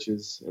head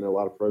coaches in a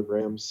lot of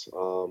programs.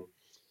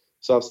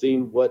 So I've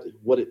seen what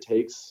it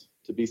takes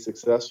to be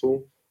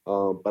successful,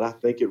 but I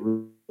think it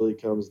really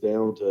comes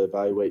down to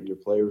evaluating your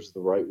players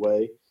the right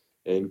way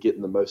and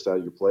getting the most out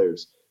of your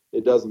players.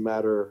 It doesn't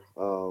matter,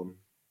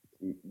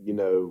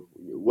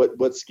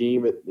 what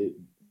scheme it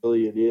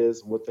really it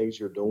is and what things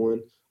you're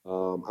doing.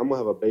 I'm going to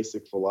have a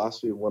basic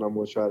philosophy of what I'm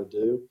going to try to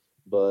do,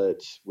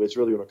 but it's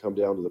really going to come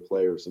down to the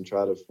players and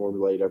try to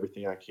formulate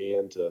everything I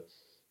can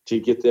to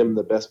get them in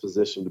the best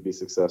position to be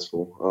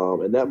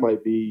successful. And that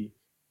might be,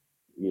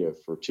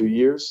 for 2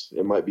 years.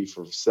 It might be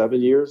for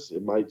 7 years.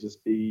 It might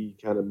just be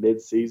kind of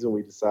mid-season.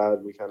 We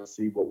decide we kind of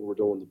see what we're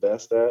doing the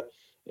best at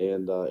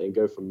and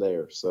go from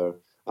there. So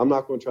I'm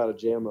not going to try to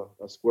jam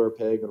a square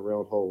peg in a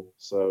round hole.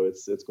 So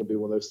it's going to be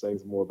one of those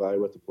things I'm going to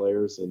evaluate the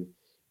players and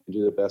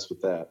do the best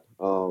with that.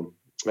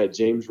 At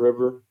James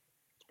River,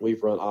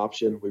 we've run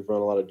option. We've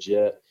run a lot of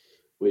jet.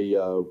 We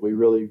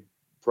really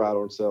pride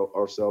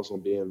ourselves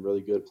on being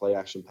really good play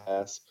action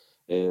pass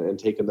and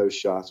taking those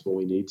shots when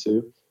we need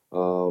to.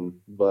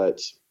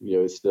 But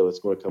it's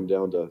going to come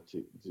down to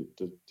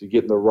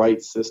getting the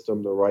right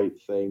system, the right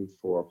thing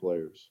for our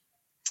players.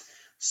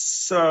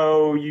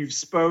 So you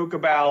spoke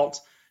about,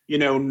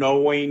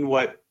 knowing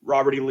what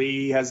Robert E.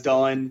 Lee has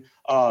done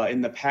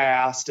in the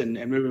past and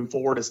moving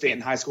forward to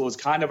Stanton High School is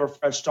kind of a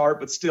fresh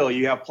start, but still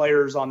you have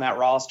players on that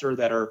roster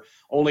that are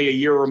only a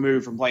year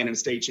removed from playing in a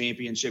state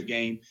championship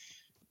game.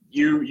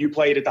 You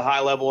played at the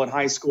high level in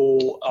high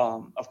school,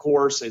 of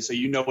course, and so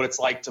you know what it's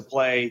like to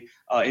play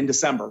in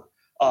December.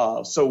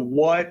 So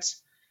what,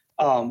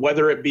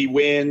 whether it be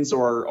wins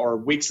or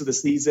weeks of the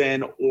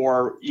season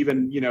or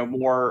even,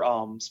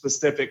 more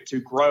specific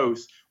to growth,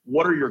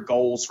 what are your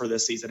goals for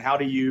this season? How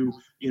do you,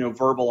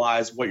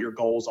 verbalize what your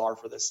goals are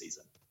for this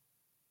season?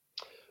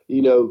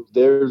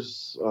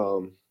 There's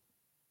a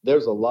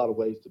lot of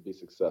ways to be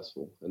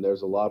successful, and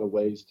there's a lot of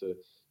ways to,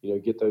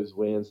 get those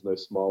wins and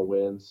those small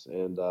wins.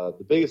 And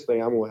the biggest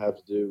thing I'm going to have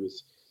to do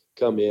is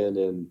come in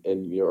and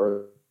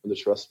earn the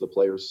trust of the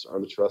players,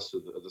 earn the trust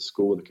of the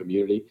school and the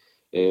community.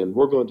 And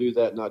we're going to do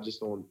that not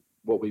just on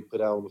what we put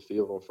out on the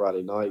field on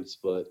Friday nights,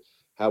 but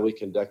how we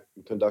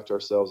conduct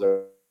ourselves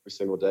every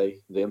single day,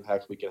 the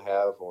impact we can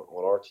have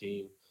on our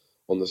team,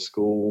 on the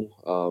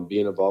school,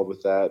 being involved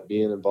with that,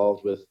 being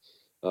involved with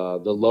the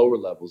lower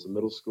levels, the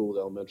middle school, the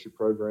elementary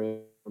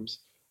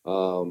programs,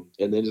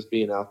 and then just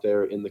being out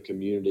there in the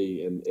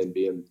community and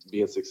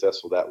being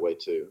successful that way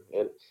too.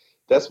 And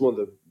that's one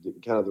of the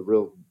kind of the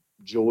real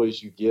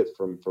joys you get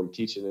from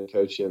teaching and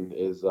coaching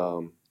is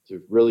to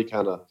really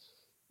kind of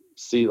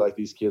see like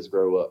these kids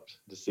grow up,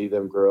 to see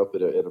them grow up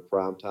at a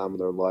prime time in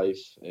their life,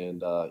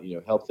 and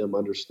help them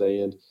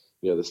understand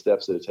the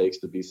steps that it takes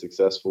to be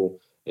successful,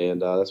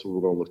 and that's what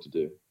we're going to look to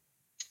do.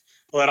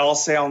 Well, that all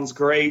sounds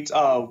great.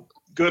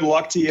 Good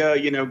luck to you.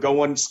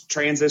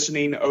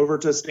 Transitioning over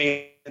to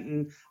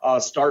Stanton,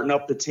 starting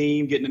up the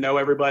team, getting to know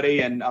everybody,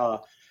 and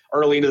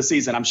early into the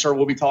season. I'm sure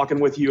we'll be talking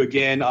with you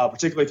again,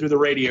 particularly through the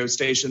radio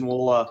station.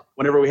 We'll,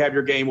 whenever we have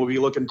your game, we'll be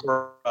looking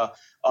for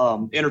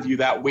an interview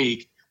that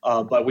week.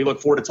 But we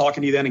look forward to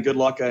talking to you then, and good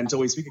luck until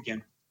we speak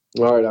again.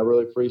 All right. I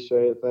really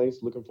appreciate it. Thanks.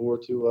 Looking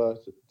forward to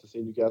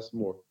seeing you guys some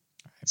more.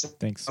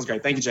 Thanks. Sounds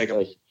great. Thank you,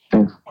 Jacob.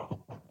 Thank you.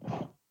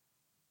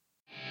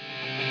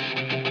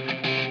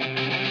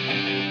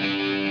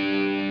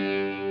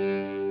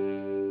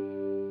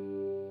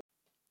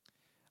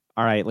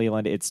 All right,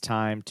 Leland, it's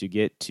time to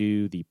get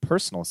to the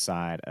personal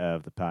side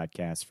of the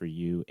podcast for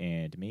you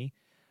and me.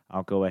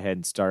 I'll go ahead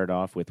and start it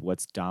off with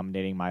what's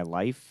dominating my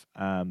life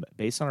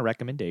based on a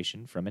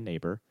recommendation from a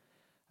neighbor.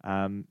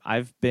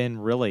 I've been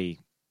really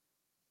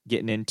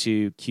getting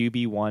into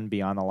QB1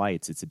 Beyond the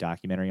Lights. It's a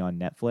documentary on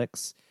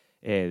Netflix.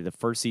 The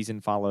first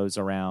season follows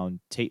around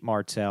Tate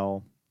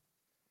Martell,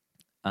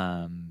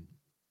 a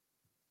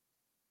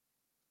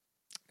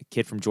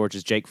kid from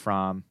Georgia's Jake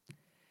Fromm,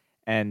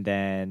 and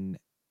then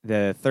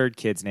the third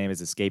kid's name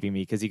is escaping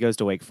me because he goes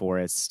to Wake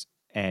Forest,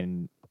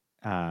 and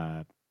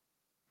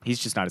he's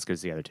just not as good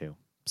as the other two.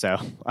 So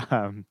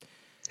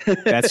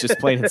that's just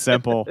plain and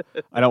simple.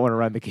 I don't want to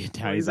run the kid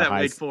down. He's at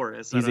Wake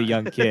Forest. He's a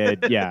young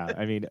kid. Yeah.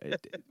 I mean,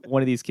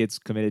 one of these kids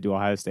committed to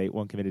Ohio State,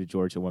 one committed to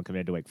Georgia, one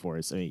committed to Wake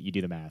Forest. I mean, you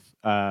do the math.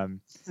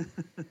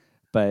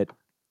 But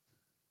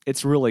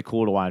it's really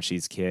cool to watch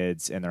these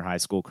kids and their high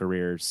school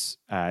careers,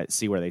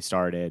 see where they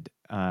started,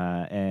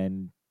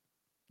 and,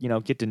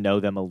 get to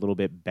know them a little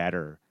bit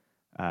better,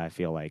 I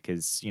feel like.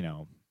 Because, doing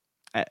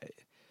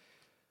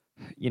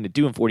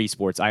 4D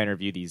Sports, I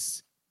interview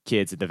these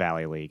kids at the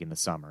Valley League in the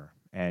summer.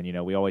 And,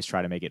 we always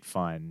try to make it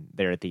fun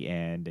there at the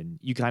end. And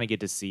you kind of get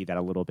to see that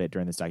a little bit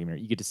during this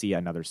documentary. You get to see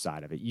another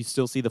side of it. You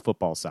still see the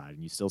football side,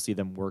 and you still see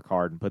them work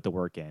hard and put the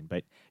work in.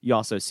 But you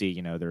also see,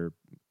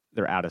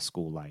 their out of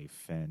school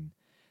life. And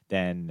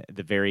then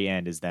the very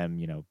end is them,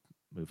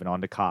 moving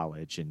on to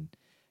college. And,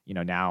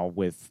 now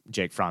with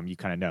Jake Fromm, you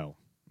kind of know,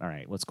 all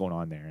right, what's going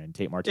on there. And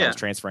Tate Martell's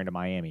transferring to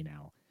Miami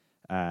now.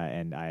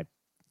 And I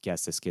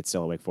guess this kid's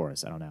still at Wake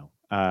Forest. I don't know.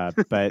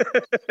 But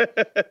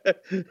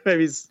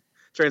maybe he's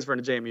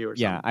transferring to JMU or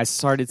something. Yeah, I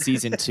started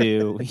season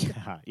 2.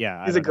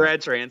 Yeah. He's a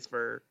grad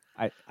transfer.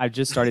 I've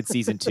just started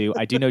season 2.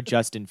 I do know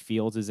Justin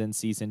Fields is in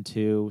season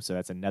 2, so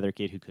that's another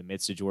kid who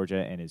commits to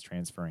Georgia and is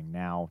transferring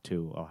now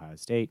to Ohio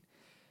State.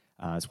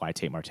 That's why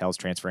Tate Martell's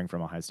transferring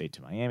from Ohio State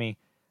to Miami.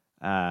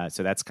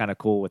 So that's kind of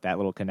cool with that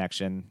little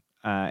connection.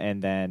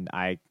 And then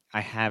I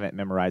haven't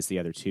memorized the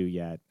other 2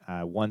 yet.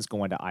 One's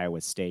going to Iowa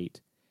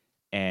State,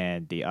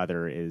 and the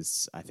other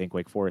is, I think,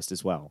 Wake Forest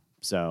as well.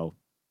 So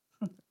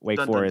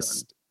Wake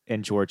Forest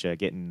and Georgia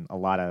getting a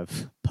lot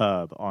of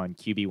pub on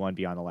QB1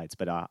 Beyond the Lights,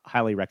 but a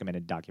highly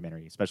recommended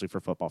documentary, especially for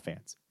football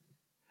fans.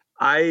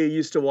 I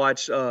used to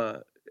watch,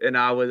 and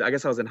I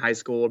guess I was in high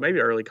school or maybe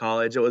early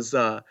college. It was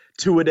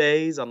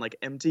Two-A-Days on like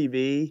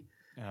MTV.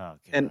 Oh, God.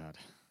 And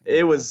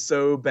it was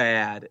so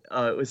bad.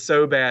 It was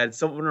so bad.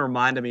 Someone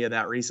reminded me of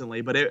that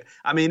recently, but it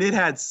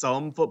had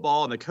some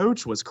football, and the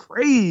coach was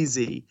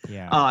crazy.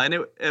 Yeah. And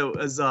it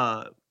was,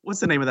 what's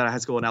the name of that high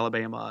school in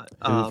Alabama?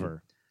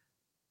 Hoover.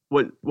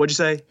 What'd you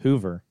say?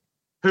 Hoover.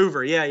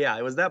 Yeah.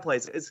 It was that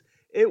place.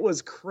 It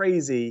was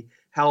crazy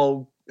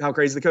how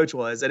crazy the coach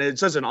was. And it's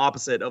such an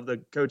opposite of the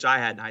coach I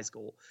had in high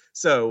school.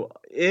 So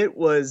it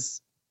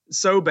was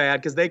so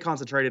bad because they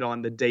concentrated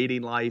on the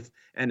dating life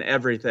and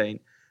everything.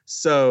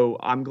 So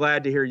I'm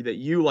glad to hear that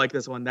you like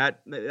this one.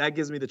 That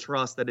gives me the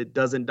trust that it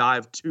doesn't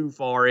dive too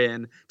far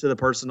in to the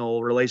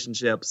personal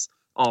relationships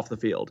off the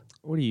field.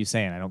 What are you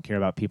saying? I don't care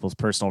about people's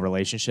personal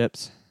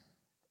relationships?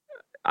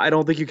 I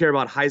don't think you care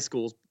about high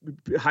school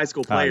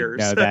players.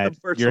 No,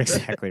 you're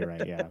exactly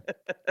right. Yeah.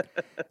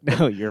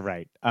 No, you're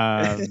right.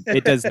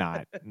 It does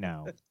not.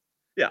 No.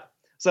 Yeah.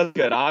 So that's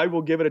good. I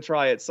will give it a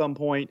try at some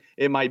point.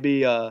 It might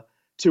be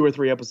 2 or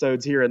 3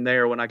 episodes here and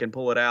there when I can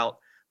pull it out,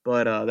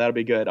 but that'll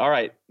be good. All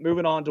right.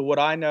 Moving on to what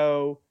I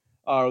know,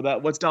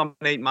 what's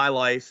dominating my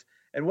life,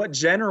 and what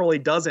generally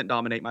doesn't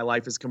dominate my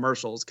life is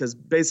commercials. Because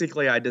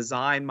basically I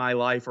design my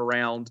life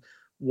around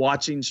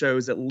watching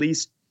shows at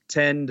least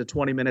 10 to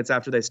 20 minutes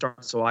after they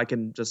start, so I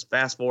can just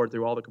fast forward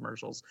through all the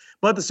commercials.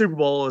 But the Super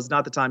Bowl is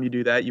not the time you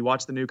do that. You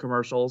watch the new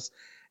commercials.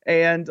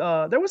 And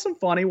there was some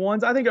funny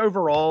ones. I think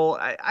overall,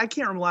 I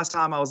can't remember last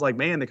time I was like,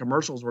 man, the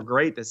commercials were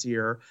great this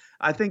year.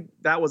 I think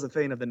that was a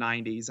thing of the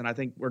 90s, and I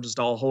think we're just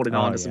all holding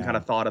on to some kind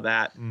of thought of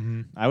that.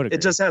 Mm-hmm. I would agree.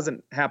 It just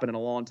hasn't happened in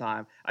a long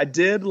time. I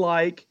did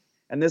like,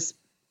 and this,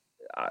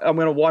 I'm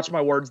going to watch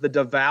my words, the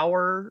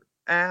Devour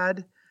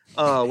ad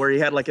where he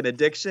had like an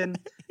addiction.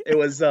 It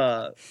was...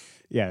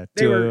 Yeah,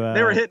 they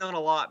were hitting on a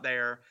lot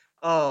there.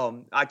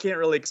 I can't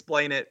really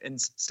explain it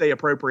and stay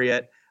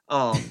appropriate.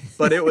 But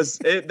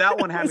that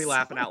one had me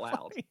laughing out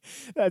loud. Funny.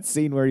 That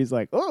scene where he's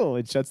like, "Oh,"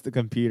 and shuts the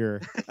computer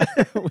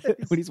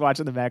when he's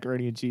watching the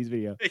macaroni and cheese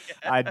video. Yes.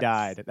 I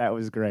died. That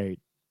was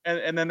great.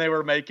 And then they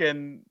were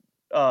making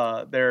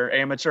their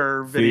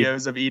amateur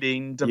videos of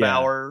eating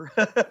Devour.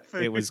 Yeah.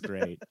 It was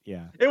great.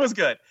 Yeah, it was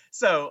good.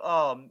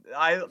 So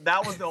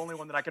that was the only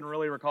one that I can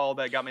really recall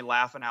that got me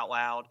laughing out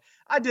loud.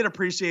 I did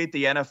appreciate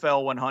the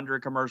NFL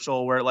 100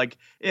 commercial where like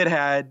it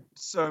had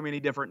so many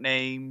different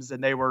names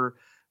and they were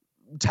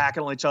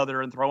tackling each other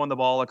and throwing the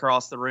ball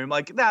across the room.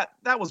 Like that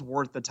was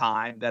worth the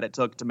time that it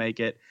took to make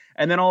it.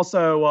 And then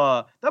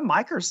also the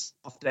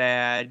Microsoft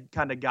ad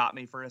kind of got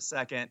me for a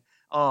second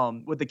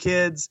with the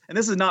kids. And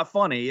this is not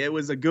funny. It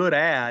was a good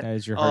ad. That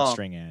is your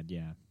heartstring ad.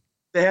 Yeah.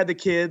 They had the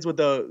kids with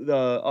the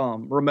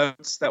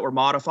remotes that were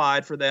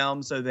modified for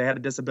them. So they had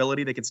a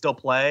disability. They could still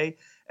play.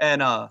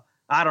 And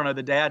I don't know,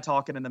 the dad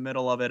talking in the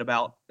middle of it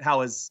about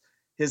how his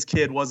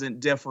kid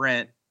wasn't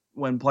different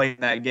when playing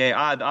that game.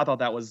 I thought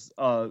that was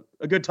a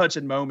good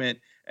touching moment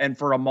and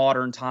for a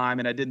modern time,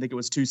 and I didn't think it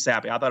was too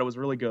sappy. I thought it was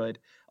really good,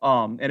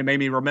 and it made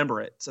me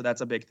remember it, so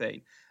that's a big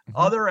thing. Mm-hmm.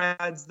 Other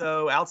ads,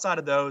 though, outside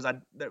of those, a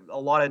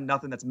lot of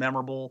nothing that's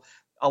memorable.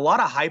 A lot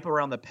of hype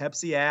around the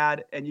Pepsi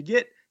ad, and you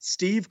get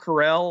Steve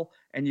Carell,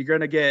 and you're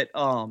going to get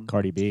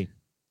Cardi B.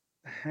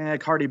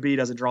 Cardi B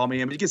doesn't draw me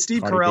in, but you get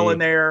Steve Carell in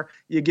there.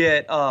 You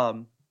get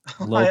Lil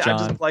Jon.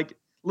 I just like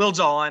Lil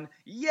Jon.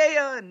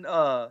 Yeah, and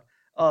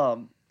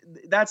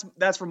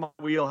that's from my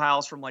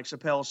wheelhouse from like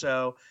Chappelle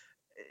Show.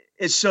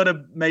 It should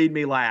have made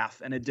me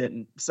laugh and it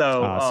didn't.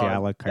 So I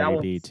like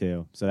Cardi B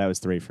too. So that was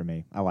 3 for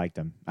me. I liked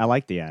them. I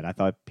liked the ad. I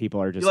thought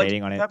people are just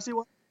hating on it. Pepsi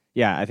one?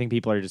 Yeah, I think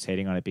people are just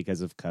hating on it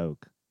because of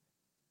Coke.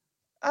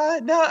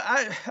 No,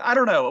 I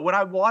don't know. When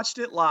I watched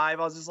it live,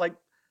 I was just like,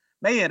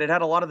 man, it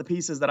had a lot of the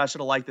pieces that I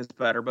should have liked this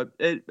better, but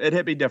it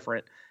hit me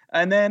different.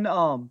 And then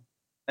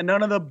and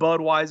none of the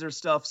Budweiser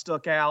stuff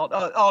stuck out.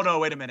 Oh, no,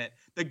 wait a minute.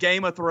 The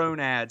Game of Thrones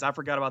ads. I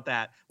forgot about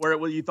that.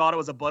 Where you thought it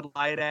was a Bud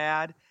Light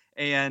ad,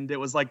 and it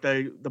was like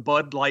the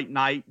Bud Light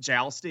night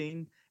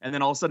jousting, and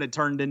then all of a sudden it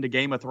turned into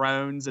Game of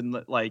Thrones,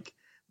 and like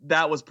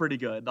that was pretty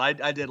good.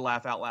 I did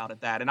laugh out loud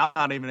at that, and I'm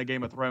not even a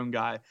Game of Thrones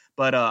guy,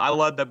 but I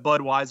love that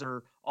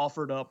Budweiser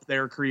offered up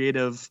their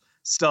creative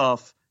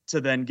stuff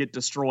to then get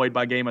destroyed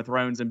by Game of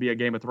Thrones and be a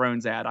Game of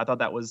Thrones ad. I thought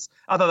that was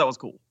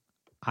cool.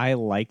 I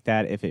like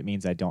that if it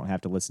means I don't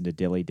have to listen to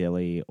Dilly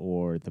Dilly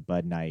or the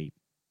Bud Night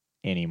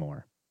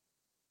anymore.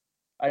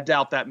 I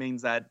doubt that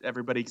means that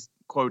everybody's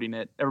quoting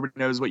it. Everybody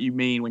knows what you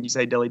mean when you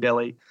say Dilly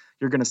Dilly.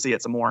 You're going to see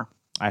it some more.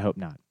 I hope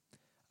not.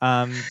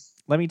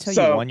 Let me tell you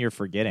So- one you're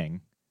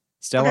forgetting.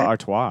 Stella Okay.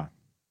 Artois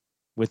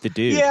with the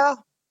dude. Yeah,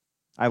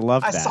 I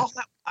love I that. saw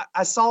that.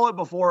 I saw it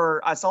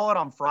before. I saw it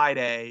on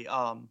Friday.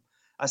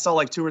 I saw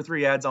like 2 or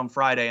 3 ads on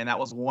Friday, and that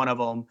was one of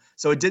them.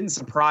 So it didn't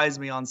surprise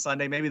me on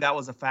Sunday. Maybe that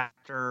was a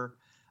factor.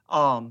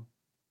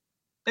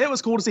 It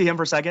was cool to see him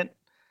for a second.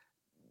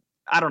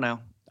 I don't know.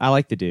 I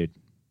like the dude.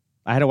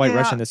 I had a White Yeah.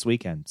 Russian this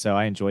weekend, so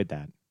I enjoyed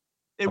that.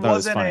 It I thought it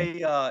was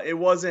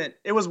wasn't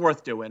funny. it was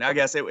worth doing. I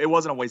guess it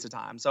wasn't a waste of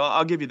time. So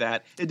I'll give you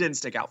that. It didn't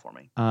stick out for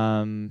me.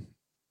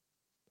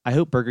 I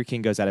hope Burger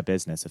King goes out of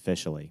business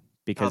officially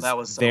because that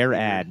was so their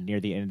weird. ad near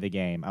the end of the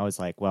game, I was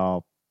like,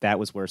 well, that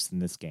was worse than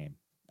this game.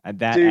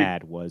 That Dude.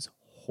 ad was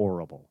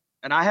horrible.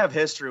 And I have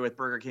history with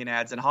Burger King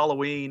ads. And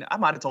Halloween, I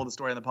might have told the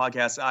story on the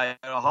podcast.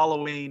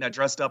 Halloween, I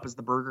dressed up as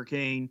the Burger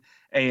King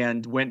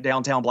and went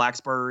downtown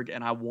Blacksburg,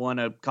 and I won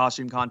a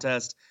costume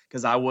contest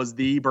because I was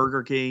the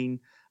Burger King.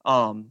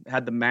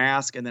 Had the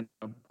mask and then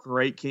a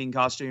great King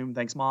costume.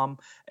 Thanks, Mom.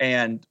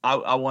 And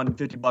I won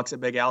 $50 at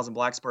Big Al's in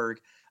Blacksburg.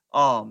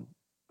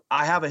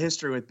 I have a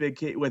history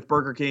with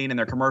Burger King and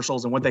their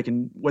commercials and what they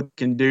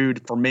can do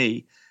for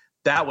me.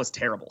 That was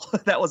terrible.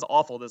 That was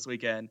awful this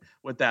weekend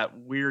with that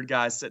weird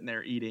guy sitting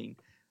there eating.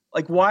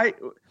 Like, why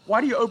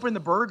do you open the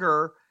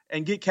burger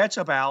and get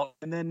ketchup out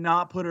and then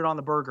not put it on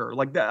the burger?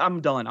 Like that, I'm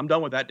done. I'm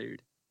done with that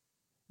dude.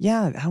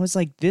 Yeah, I was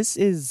like, this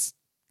is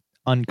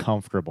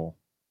uncomfortable.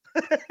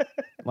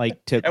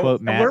 Like to And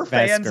quote Matt we're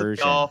fans of Vasgersian.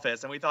 The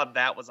Office, and we thought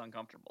that was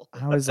uncomfortable.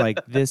 I was like,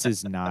 this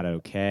is not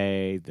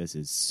okay. This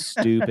is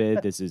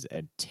stupid. This is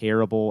a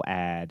terrible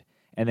ad.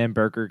 And then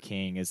Burger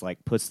King is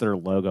like, puts their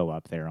logo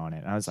up there on it.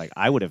 And I was like,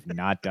 I would have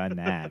not done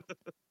that.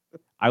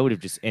 I would have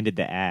just ended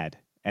the ad.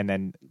 And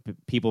then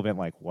people have been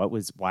like,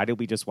 why did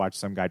we just watch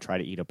some guy try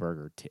to eat a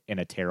burger in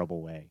a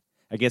terrible way?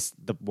 I guess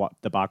the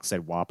box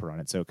said Whopper on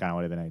it, so it kind of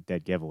would have been a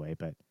dead giveaway.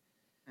 But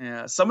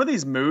Yeah, some of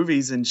these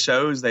movies and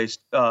shows they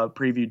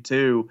previewed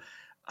too.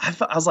 I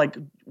was like,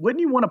 wouldn't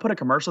you want to put a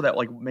commercial that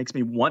like makes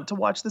me want to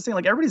watch this thing?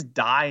 Like everybody's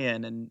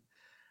dying and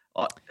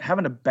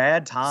having a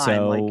bad time.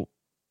 so like,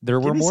 there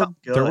give were me more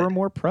something there were good.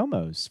 more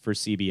promos for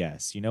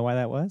CBS. You know why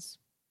that was?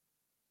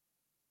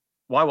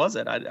 why was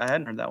it? I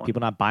hadn't heard that one.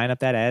 People not buying up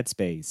that ad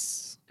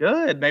space.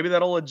 Good. Maybe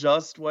that'll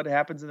adjust what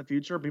happens in the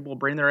future. People will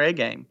bring their A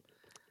game.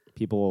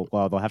 People,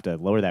 well, they'll have to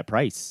lower that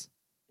price.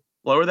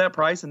 Lower that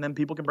price, and then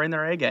people can bring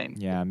their A game.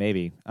 Yeah,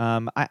 maybe. I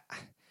know I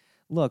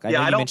you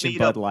don't mentioned need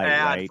Bud a Light,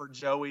 ad right? for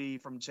Joey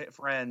from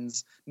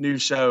Friends' new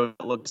show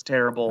that looks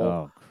terrible.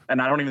 Oh,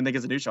 And I don't even think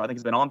it's a new show. I think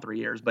it's been on 3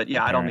 years. But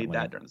yeah, I don't need Apparently.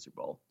 that during the Super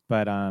Bowl.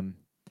 but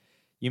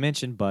you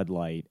mentioned Bud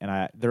Light,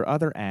 and there are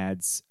other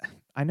ads.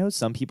 I know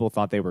some people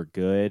thought they were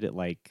good,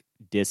 like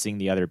dissing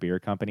the other beer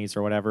companies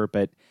or whatever.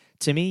 But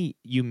to me,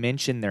 you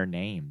mention their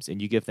names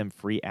and you give them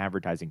free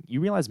advertising.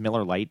 You realize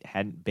Miller Lite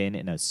hadn't been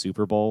in a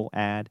Super Bowl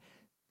ad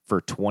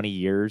for 20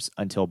 years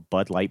until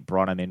Bud Light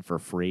brought them in for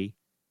free.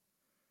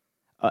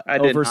 I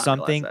did not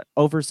something realize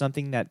over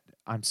something that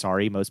I'm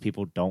sorry, most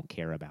people don't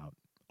care about.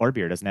 Our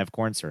beer doesn't have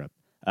corn syrup.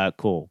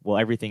 Cool. Well,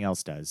 everything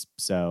else does.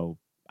 So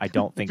I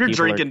don't think If you're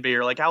people drinking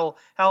beer, like how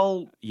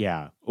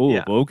yeah. Oh,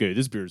 Yeah. okay.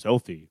 This beer's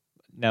healthy.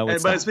 No,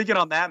 it's but not. speaking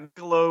on that,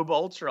 Michelob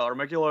Ultra or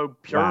Michelob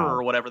Pure Wow.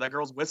 or whatever, that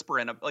girl's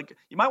whispering. Like,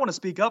 you might want to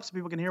speak up so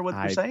people can hear what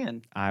you're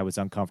saying. I was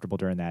uncomfortable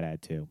during that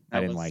ad too. I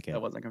didn't like it.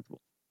 That wasn't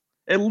comfortable.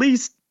 At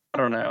least, I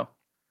don't know.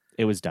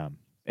 It was dumb.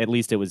 At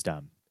least it was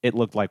dumb. It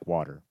looked like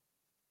water.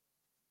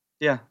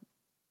 Yeah.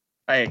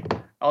 Hey,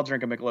 I'll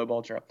drink a Michelob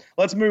Ultra.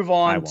 Let's move I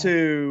on won't.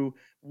 to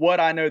what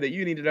I know that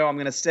you need to know. I'm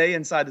going to stay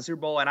inside the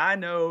Super Bowl, and I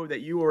know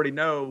that you already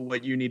know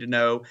what you need to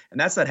know, and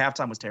that's that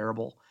halftime was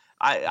terrible.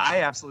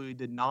 I absolutely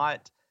did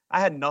not. I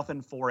had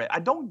nothing for it. I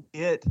don't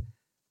get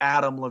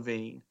Adam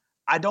Levine.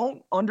 I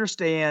don't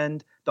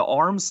understand the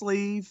arm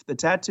sleeve, the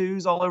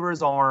tattoos all over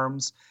his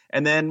arms,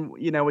 and then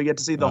we get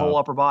to see the whole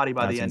upper body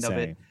by the end of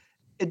it.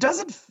 It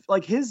doesn't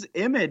like his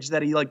image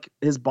that he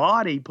his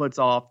body puts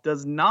off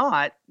does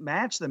not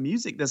match the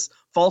music, this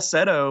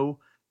falsetto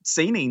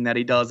singing that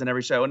he does in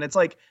every show. And it's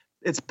like,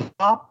 it's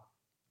pop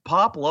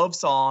love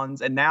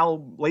songs. And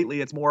now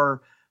lately it's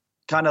more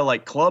kind of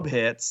like club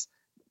hits.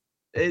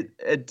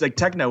 It's like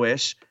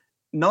techno-ish.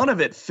 None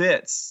of it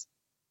fits.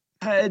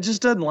 It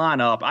just doesn't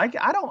line up.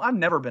 I've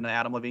never been an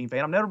Adam Levine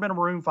fan. I've never been a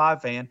Maroon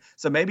 5 fan.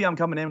 So maybe I'm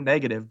coming in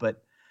negative,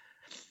 but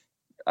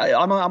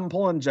I'm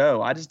pulling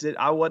Joe.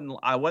 I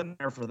wasn't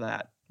there for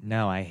that.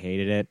 No, I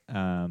hated it.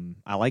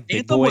 I like Big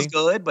Anthem Boy. was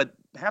good, but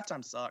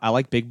halftime sucked. I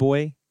like Big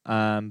Boy.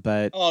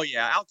 But Oh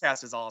yeah,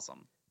 Outkast is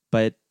awesome.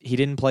 but he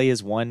didn't play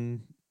his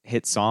one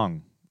hit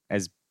song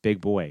as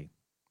Big Boy,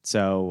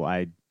 so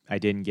I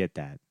didn't get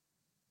that.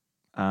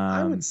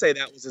 I would say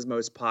that was his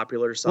most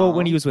popular song. Well,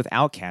 when he was with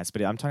Outkast,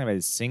 but I'm talking about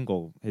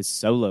his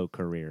solo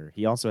career.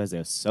 He also has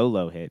a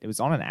solo hit. It was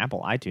on an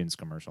Apple iTunes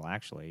commercial,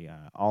 actually,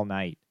 All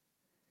Night.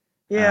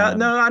 I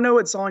know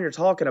what song you're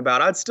talking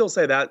about. I'd still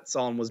say that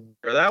song was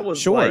better. That was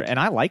Sure, like, and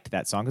I liked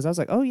that song because I was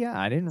like, oh yeah,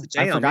 I It's a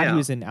jam, forgot yeah. he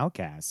was in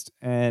Outkast,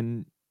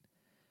 and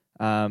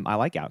I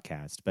like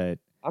Outkast, but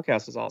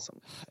Outkast is awesome.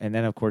 and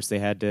then of course they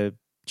had to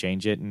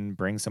change it and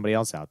bring somebody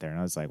else out there. And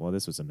I was like, well,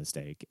 this was a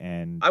mistake.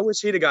 And I wish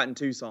he'd have gotten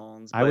 2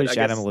 songs. I wish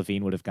Adam guess...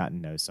 Levine would have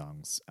gotten no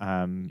songs.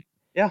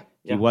 Yeah.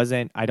 He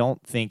wasn't. I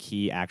don't think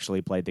he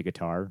actually played the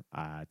guitar.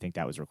 I think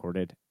that was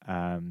recorded.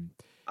 I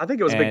think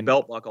it was a big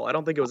belt buckle. I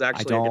don't think it was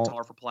actually a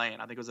guitar for playing.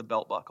 I think it was a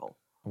belt buckle.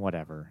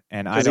 Whatever.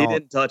 And he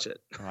didn't touch it.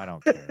 I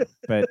don't care.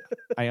 But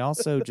I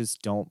also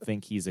just don't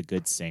think he's a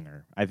good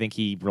singer. I think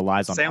he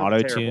relies on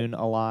auto-tune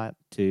a lot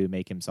to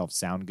make himself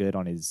sound good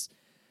on his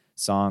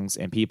songs,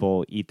 and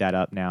people eat that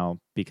up now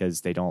because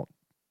they don't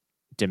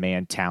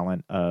demand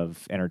talent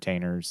of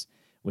entertainers,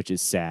 which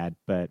is sad.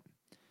 But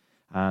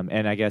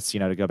and I guess,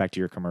 to go back to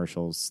your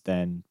commercials,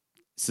 then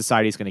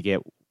society's going to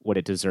get what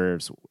it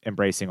deserves,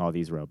 embracing all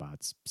these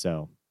robots.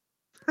 So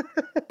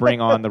bring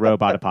on the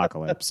robot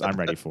apocalypse. I'm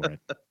ready for it.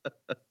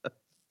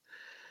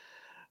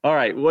 All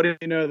right. What do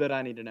you know that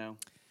I need to know?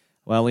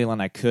 Well,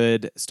 Leland, I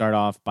could start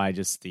off by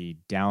just the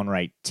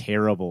downright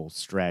terrible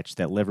stretch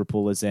that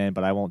Liverpool is in,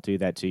 but I won't do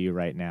that to you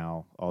right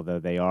now, although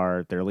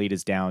their lead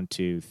is down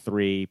to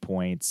 3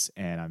 points,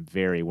 and I'm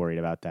very worried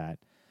about that.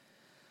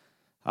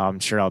 I'm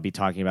sure I'll be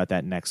talking about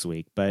that next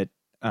week, but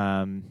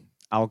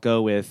I'll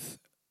go with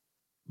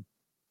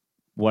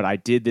what I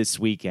did this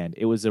weekend.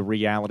 It was a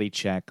reality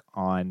check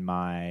on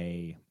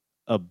my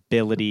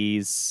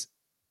abilities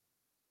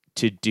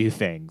to do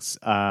things,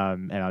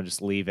 and I'll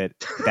just leave it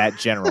that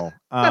general.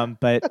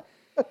 But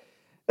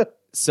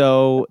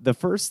so the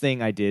first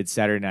thing I did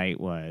Saturday night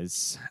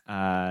was,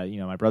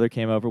 my brother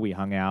came over, we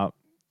hung out,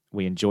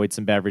 we enjoyed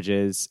some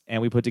beverages,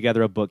 and we put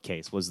together a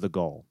bookcase was the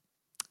goal.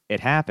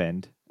 It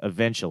happened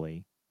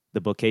eventually.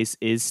 The bookcase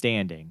is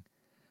standing.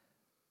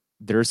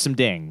 There's some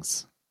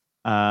dings.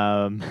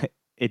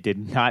 It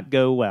did not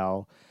go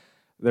well.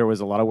 There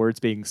was a lot of words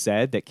being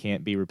said that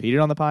can't be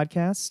repeated on the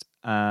podcast.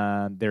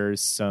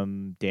 There's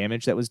some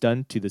damage that was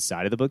done to the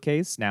side of the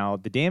bookcase. Now,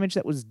 the damage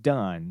that was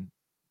done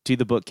to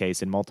the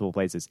bookcase in multiple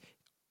places,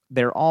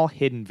 they're all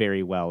hidden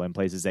very well in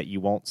places that you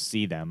won't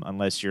see them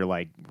unless you're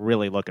like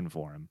really looking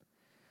for them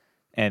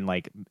and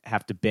like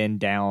have to bend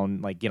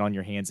down, like get on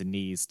your hands and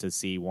knees to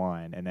see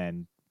one. And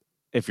then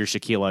if you're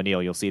Shaquille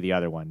O'Neal, you'll see the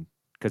other one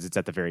because it's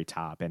at the very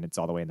top and it's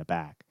all the way in the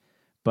back.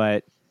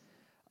 But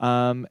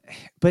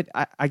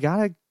I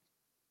gotta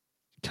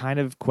kind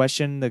of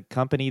question the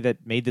company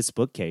that made this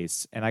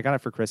bookcase, and I got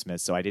it for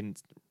Christmas, so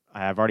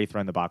I've already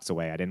thrown the box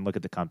away. I didn't look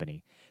at the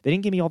company. They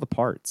didn't give me all the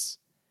parts.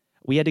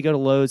 We had to go to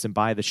Lowe's and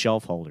buy the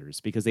shelf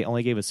holders because they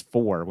only gave us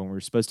 4 when we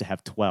were supposed to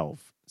have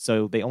 12.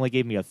 So they only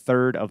gave me a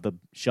third of the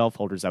shelf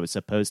holders I was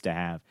supposed to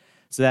have.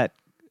 So that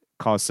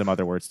caused some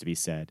other words to be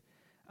said.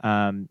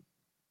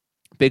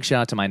 Big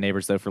shout out to my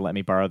neighbors, though, for letting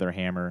me borrow their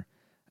hammer.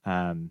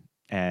 And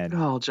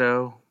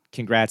Joe.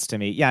 Congrats to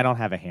me. Yeah, I don't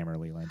have a hammer,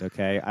 Leland,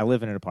 okay? I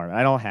live in an apartment.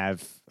 I don't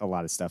have a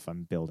lot of stuff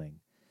I'm building.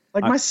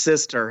 Like my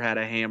sister had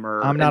a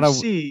hammer. I'm not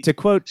to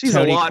quote she's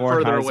Tony a lot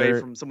Kornheiser, further away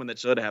from someone that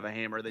should have a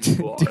hammer than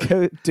you are.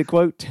 to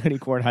quote Tony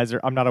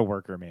Kornheiser, I'm not a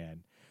worker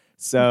man.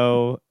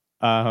 So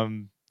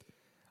I'm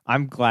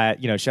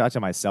glad, shout out to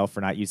myself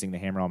for not using the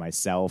hammer on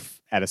myself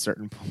at a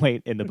certain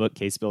point in the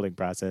bookcase building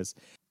process.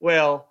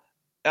 Well,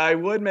 I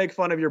would make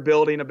fun of your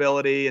building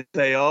ability and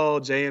say, oh,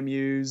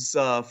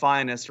 JMU's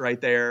finest right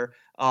there.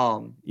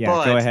 Yeah,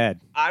 go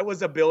ahead. I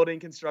was a building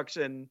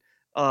construction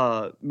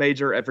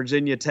major at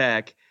Virginia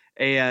Tech,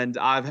 and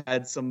I've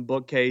had some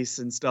bookcase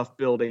and stuff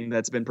building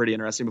that's been pretty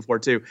interesting before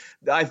too.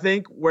 I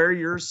think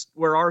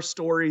where our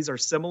stories are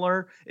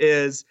similar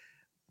is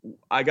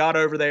I got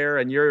over there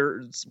and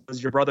your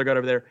brother got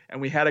over there and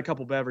we had a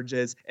couple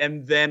beverages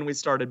and then we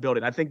started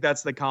building. I think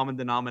that's the common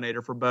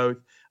denominator for both.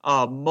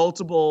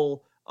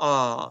 Multiple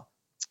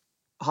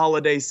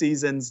holiday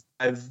seasons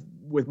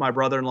with my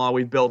brother-in-law,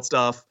 we've built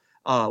stuff.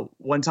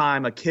 One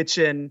time a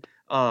kitchen,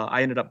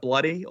 I ended up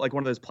bloody, like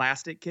one of those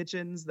plastic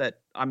kitchens that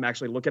I'm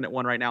actually looking at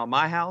one right now in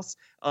my house.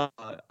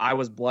 I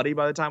was bloody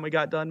by the time we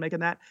got done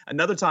making that.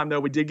 Another time though,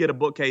 we did get a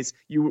bookcase.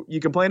 You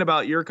complain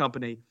about your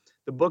company.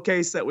 The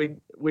bookcase that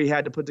we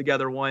had to put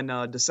together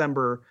one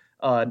December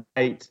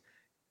night,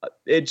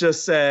 it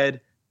just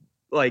said,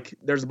 like,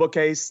 there's a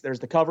bookcase, there's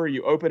the cover,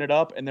 you open it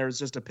up, and there's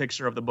just a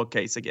picture of the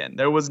bookcase again.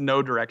 There was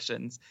no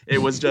directions. It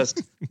was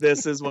just,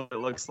 this is what it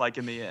looks like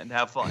in the end.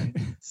 Have fun.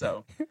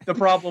 So the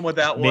problem with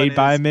that one made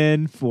by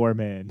men for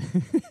men.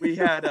 we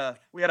had a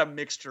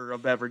mixture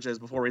of beverages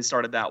before we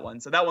started that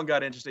one. So that one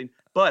got interesting.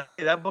 But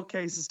hey, that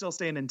bookcase is still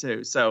standing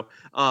too. So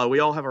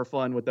we all have our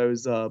fun with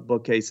those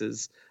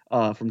bookcases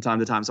from time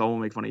to time. So I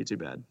won't make fun of you too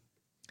bad.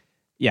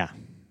 Yeah.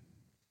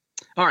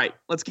 All right,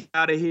 let's get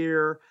out of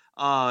here.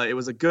 It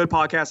was a good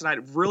podcast tonight.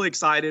 Really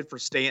excited for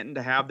Stanton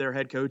to have their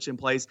head coach in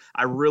place.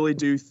 I really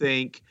do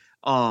think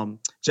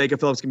Jacob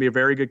Phillips can be a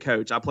very good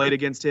coach. I played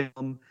against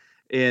him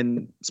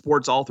in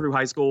sports all through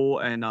high school,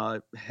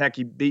 and heck,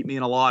 he beat me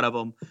in a lot of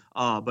them.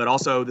 But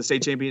also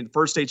the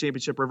first state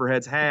championship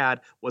Riverheads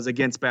had was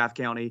against Bath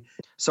County.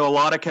 So a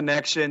lot of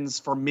connections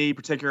for me,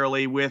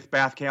 particularly with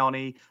Bath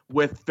County,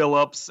 with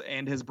Phillips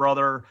and his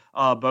brother,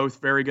 both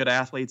very good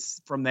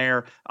athletes from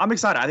there. I'm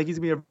excited. I think he's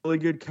going to be a really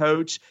good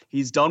coach.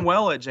 He's done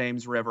well at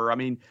James River. I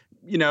mean,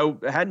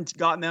 hadn't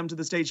gotten them to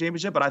the state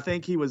championship, but I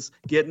think he was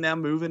getting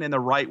them moving in the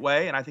right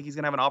way. And I think he's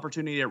going to have an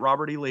opportunity at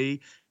Robert E.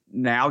 Lee,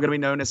 now going to be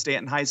known as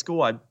Stanton High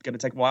School. I'm going to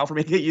take a while for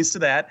me to get used to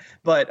that,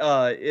 but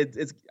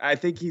I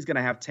think he's going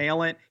to have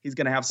talent. He's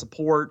going to have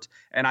support,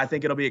 and I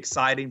think it'll be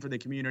exciting for the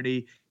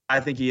community. I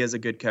think he is a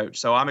good coach,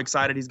 so I'm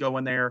excited he's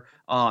going there,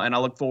 and I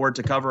look forward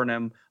to covering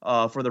him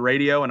for the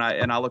radio, and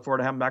I look forward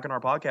to having him back on our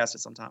podcast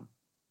at some time.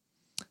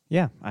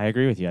 Yeah, I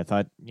agree with you. I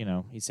thought,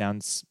 he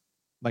sounds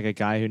like a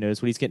guy who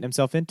knows what he's getting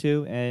himself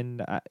into,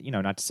 and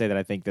not to say that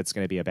I think that's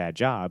going to be a bad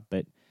job,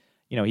 but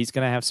he's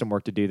going to have some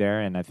work to do there,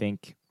 and I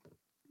think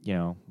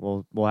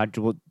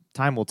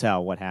time will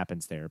tell what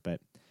happens there. But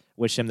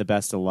wish him the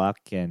best of luck,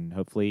 and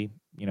hopefully,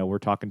 we're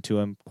talking to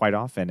him quite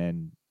often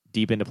and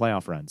deep into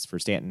playoff runs for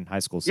Stanton High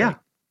School. Yeah.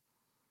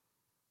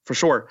 For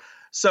sure.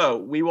 So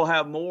we will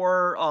have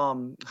more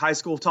high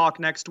school talk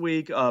next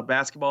week.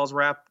 Basketball's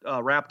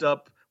wrapped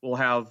up. We'll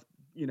have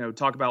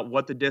talk about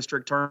what the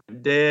district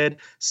tournament did,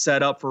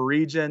 set up for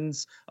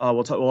regions.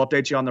 We'll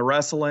update you on the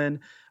wrestling.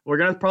 We're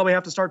gonna probably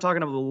have to start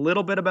talking a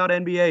little bit about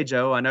NBA,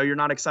 Joe. I know you're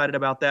not excited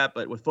about that,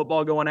 but with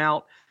football going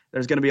out,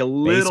 there's going to be a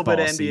little bit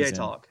of NBA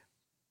talk.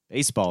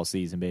 Baseball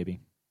season,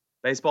 baby.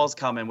 Baseball's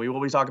coming. We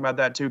will be talking about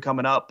that too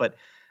coming up. But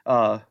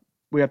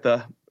we have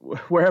to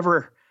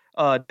wherever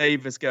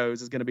Davis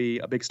goes is going to be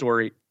a big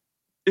story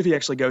if he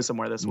actually goes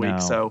somewhere this week.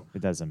 So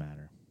it doesn't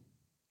matter.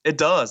 It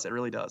does. It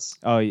really does.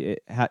 Oh,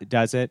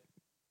 does it?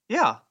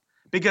 Yeah,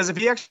 because if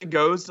he actually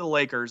goes to the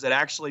Lakers, it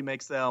actually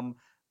makes them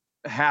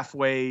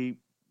halfway.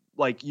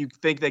 Like, you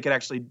think they could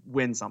actually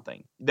win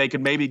something. They could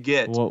maybe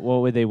get. What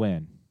would they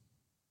win?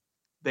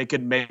 They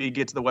could maybe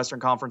get to the Western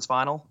Conference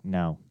Final.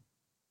 No.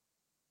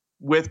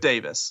 With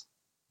Davis.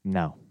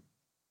 No.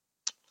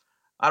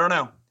 I don't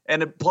know.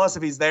 And plus,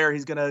 if he's there,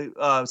 he's going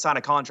to sign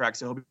a contract,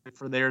 so he'll be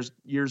for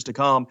years to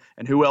come.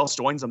 And who else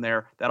joins him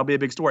there? That'll be a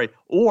big story.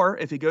 Or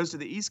if he goes to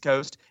the East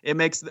Coast, it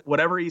makes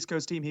whatever East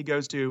Coast team he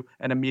goes to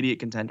an immediate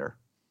contender.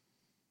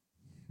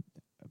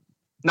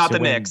 Not the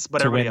Knicks,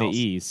 but everybody else. To win the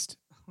East.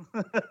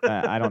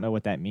 I don't know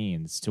what that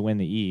means, to win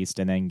the East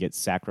and then get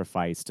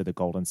sacrificed to the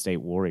Golden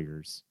State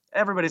Warriors.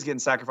 Everybody's getting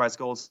sacrificed to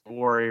Golden State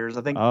Warriors.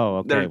 I think. Oh,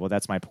 okay. Well,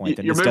 that's my point.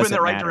 You're moving in the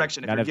right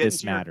direction. None if you're of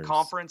this getting to matters. Your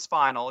conference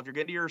final, if you're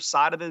getting to your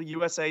side of the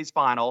USA's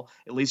final,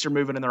 at least you're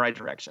moving in the right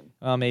direction.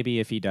 Well, maybe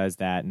if he does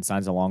that and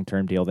signs a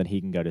long-term deal, then he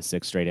can go to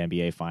 6 straight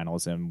NBA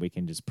finals, and we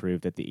can just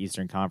prove that the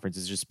Eastern Conference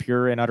is just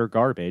pure and utter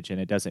garbage,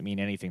 and it doesn't mean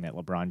anything that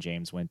LeBron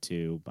James went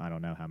to, I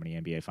don't know how many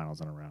NBA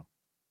finals in a row.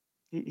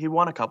 He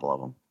won a couple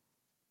of them.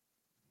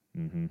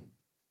 Mm-hmm.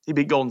 He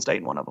beat Golden State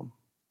in one of them.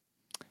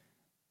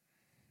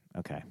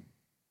 Okay.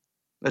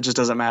 That just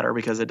doesn't matter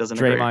because it doesn't.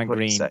 Draymond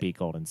Green beat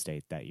Golden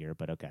State that year,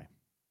 but okay.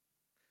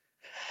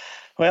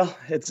 Well,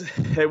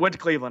 it went to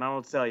Cleveland. I don't know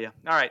what to tell you.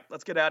 All right,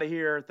 let's get out of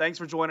here. Thanks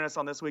for joining us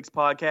on this week's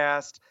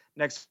podcast.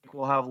 Next week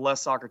we'll have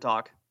less soccer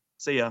talk.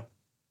 See ya.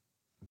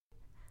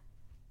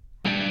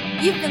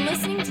 You've been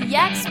listening to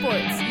Yak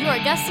Sports, your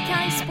Augusta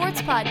County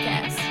sports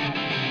podcast.